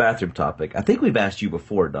 So on the bathroom topic, I think we've asked you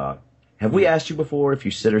before, Doc. Have we asked you before if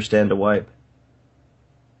you sit or stand to wipe?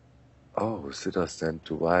 Oh, sit or stand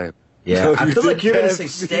to wipe. Yeah, no, I feel like you're going to say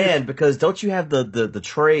stand because don't you have the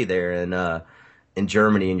tray there in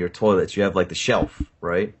Germany in your toilets? You have like the shelf,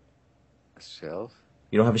 right? A shelf?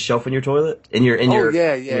 You don't have a shelf in your toilet? Yeah.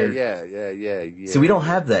 So we don't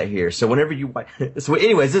have that here. So whenever you wipe... So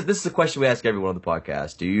anyways, this is a question we ask everyone on the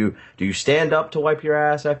podcast. Do you stand up to wipe your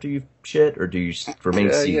ass after you shit, or do you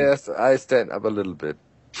remain seated? Yes, I stand up a little bit.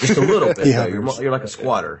 Just a little bit, Yeah, though. You're like a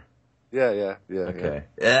squatter. Yeah. Okay.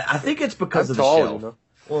 I think it's because I'm of the tall, shelf. you know.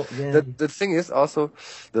 Well, yeah. The thing is also,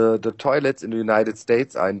 the toilets in the United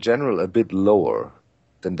States are in general a bit lower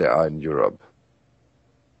than they are in Europe.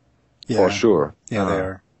 Yeah. For sure. Yeah, they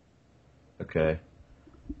are. Okay.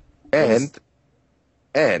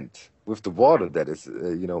 And with the water that is,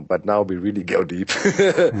 but now we really go deep.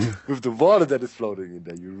 With the water that is floating in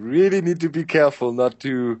there, you really need to be careful not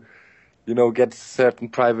to, get certain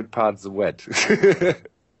private parts wet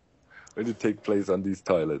when it takes place on these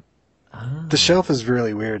toilets. The shelf is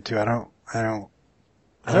really weird too. I don't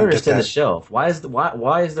understand get the shelf. Why is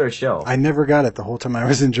there a shelf? I never got it the whole time I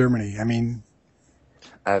was in Germany. I mean,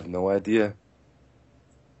 I have no idea.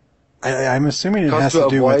 I'm assuming it has to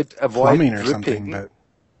do with plumbing or something, but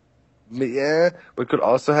yeah, but could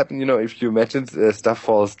also happen, if you imagine stuff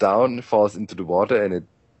falls into the water and it,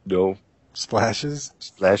 splashes.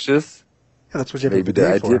 Splashes. Yeah, that's what you have maybe to the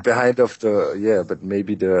pay idea for. but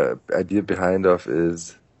maybe the idea behind of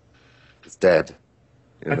is dead.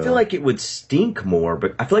 I feel like it would stink more,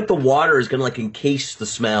 but I feel like the water is going to encase the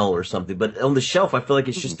smell or something. But on the shelf, I feel like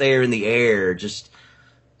it's just there in the air, just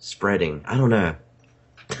spreading. I don't know.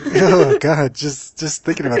 Oh God, just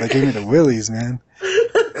thinking about that gave me the willies, man.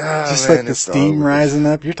 Just man, like the steam rising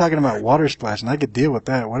up. You're talking about water splashing. I could deal with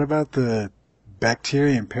that. What about the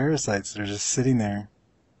bacteria and parasites that are just sitting there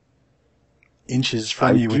inches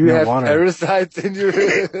from you with you no have water? Parasites in your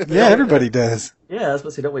Yeah, everybody does. Yeah, I was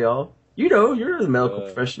supposed to say, don't we all? You're the medical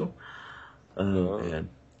professional. Oh, man.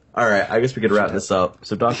 All right, I guess we could wrap this up.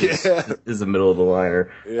 So Doc is the middle of the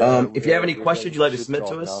liner. If you have any questions you'd like to submit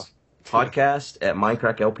to us, podcast at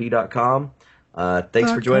mindcracklp.com.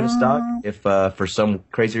 Thanks for joining us, Doc. If for some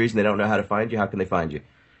crazy reason they don't know how to find you, how can they find you?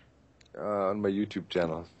 On my YouTube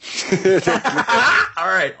channel. All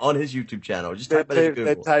right, on his YouTube channel. Just type it in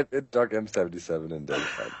Google. They type in Doc M77 and then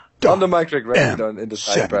on the Mindcrack Record in the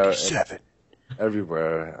sidebar.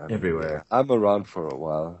 Everywhere. Everywhere. I'm around for a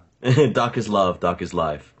while. Doc is love. Doc is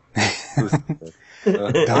life. Doc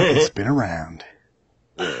has been around.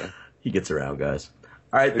 Yeah. He gets around, guys.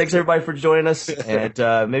 All right, thanks everybody for joining us, and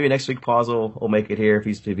maybe next week Paws will make it here if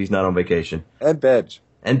he's not on vacation. And Badge.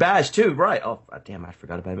 And Badge too, right? Oh, damn, I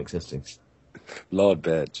forgot about him existing. Lord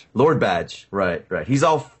Badge. Lord Badge, right. He's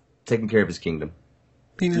all taking care of his kingdom.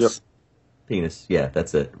 Penis. Yep. Penis. Yeah,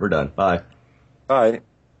 that's it. We're done. Bye. Bye.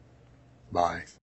 Bye.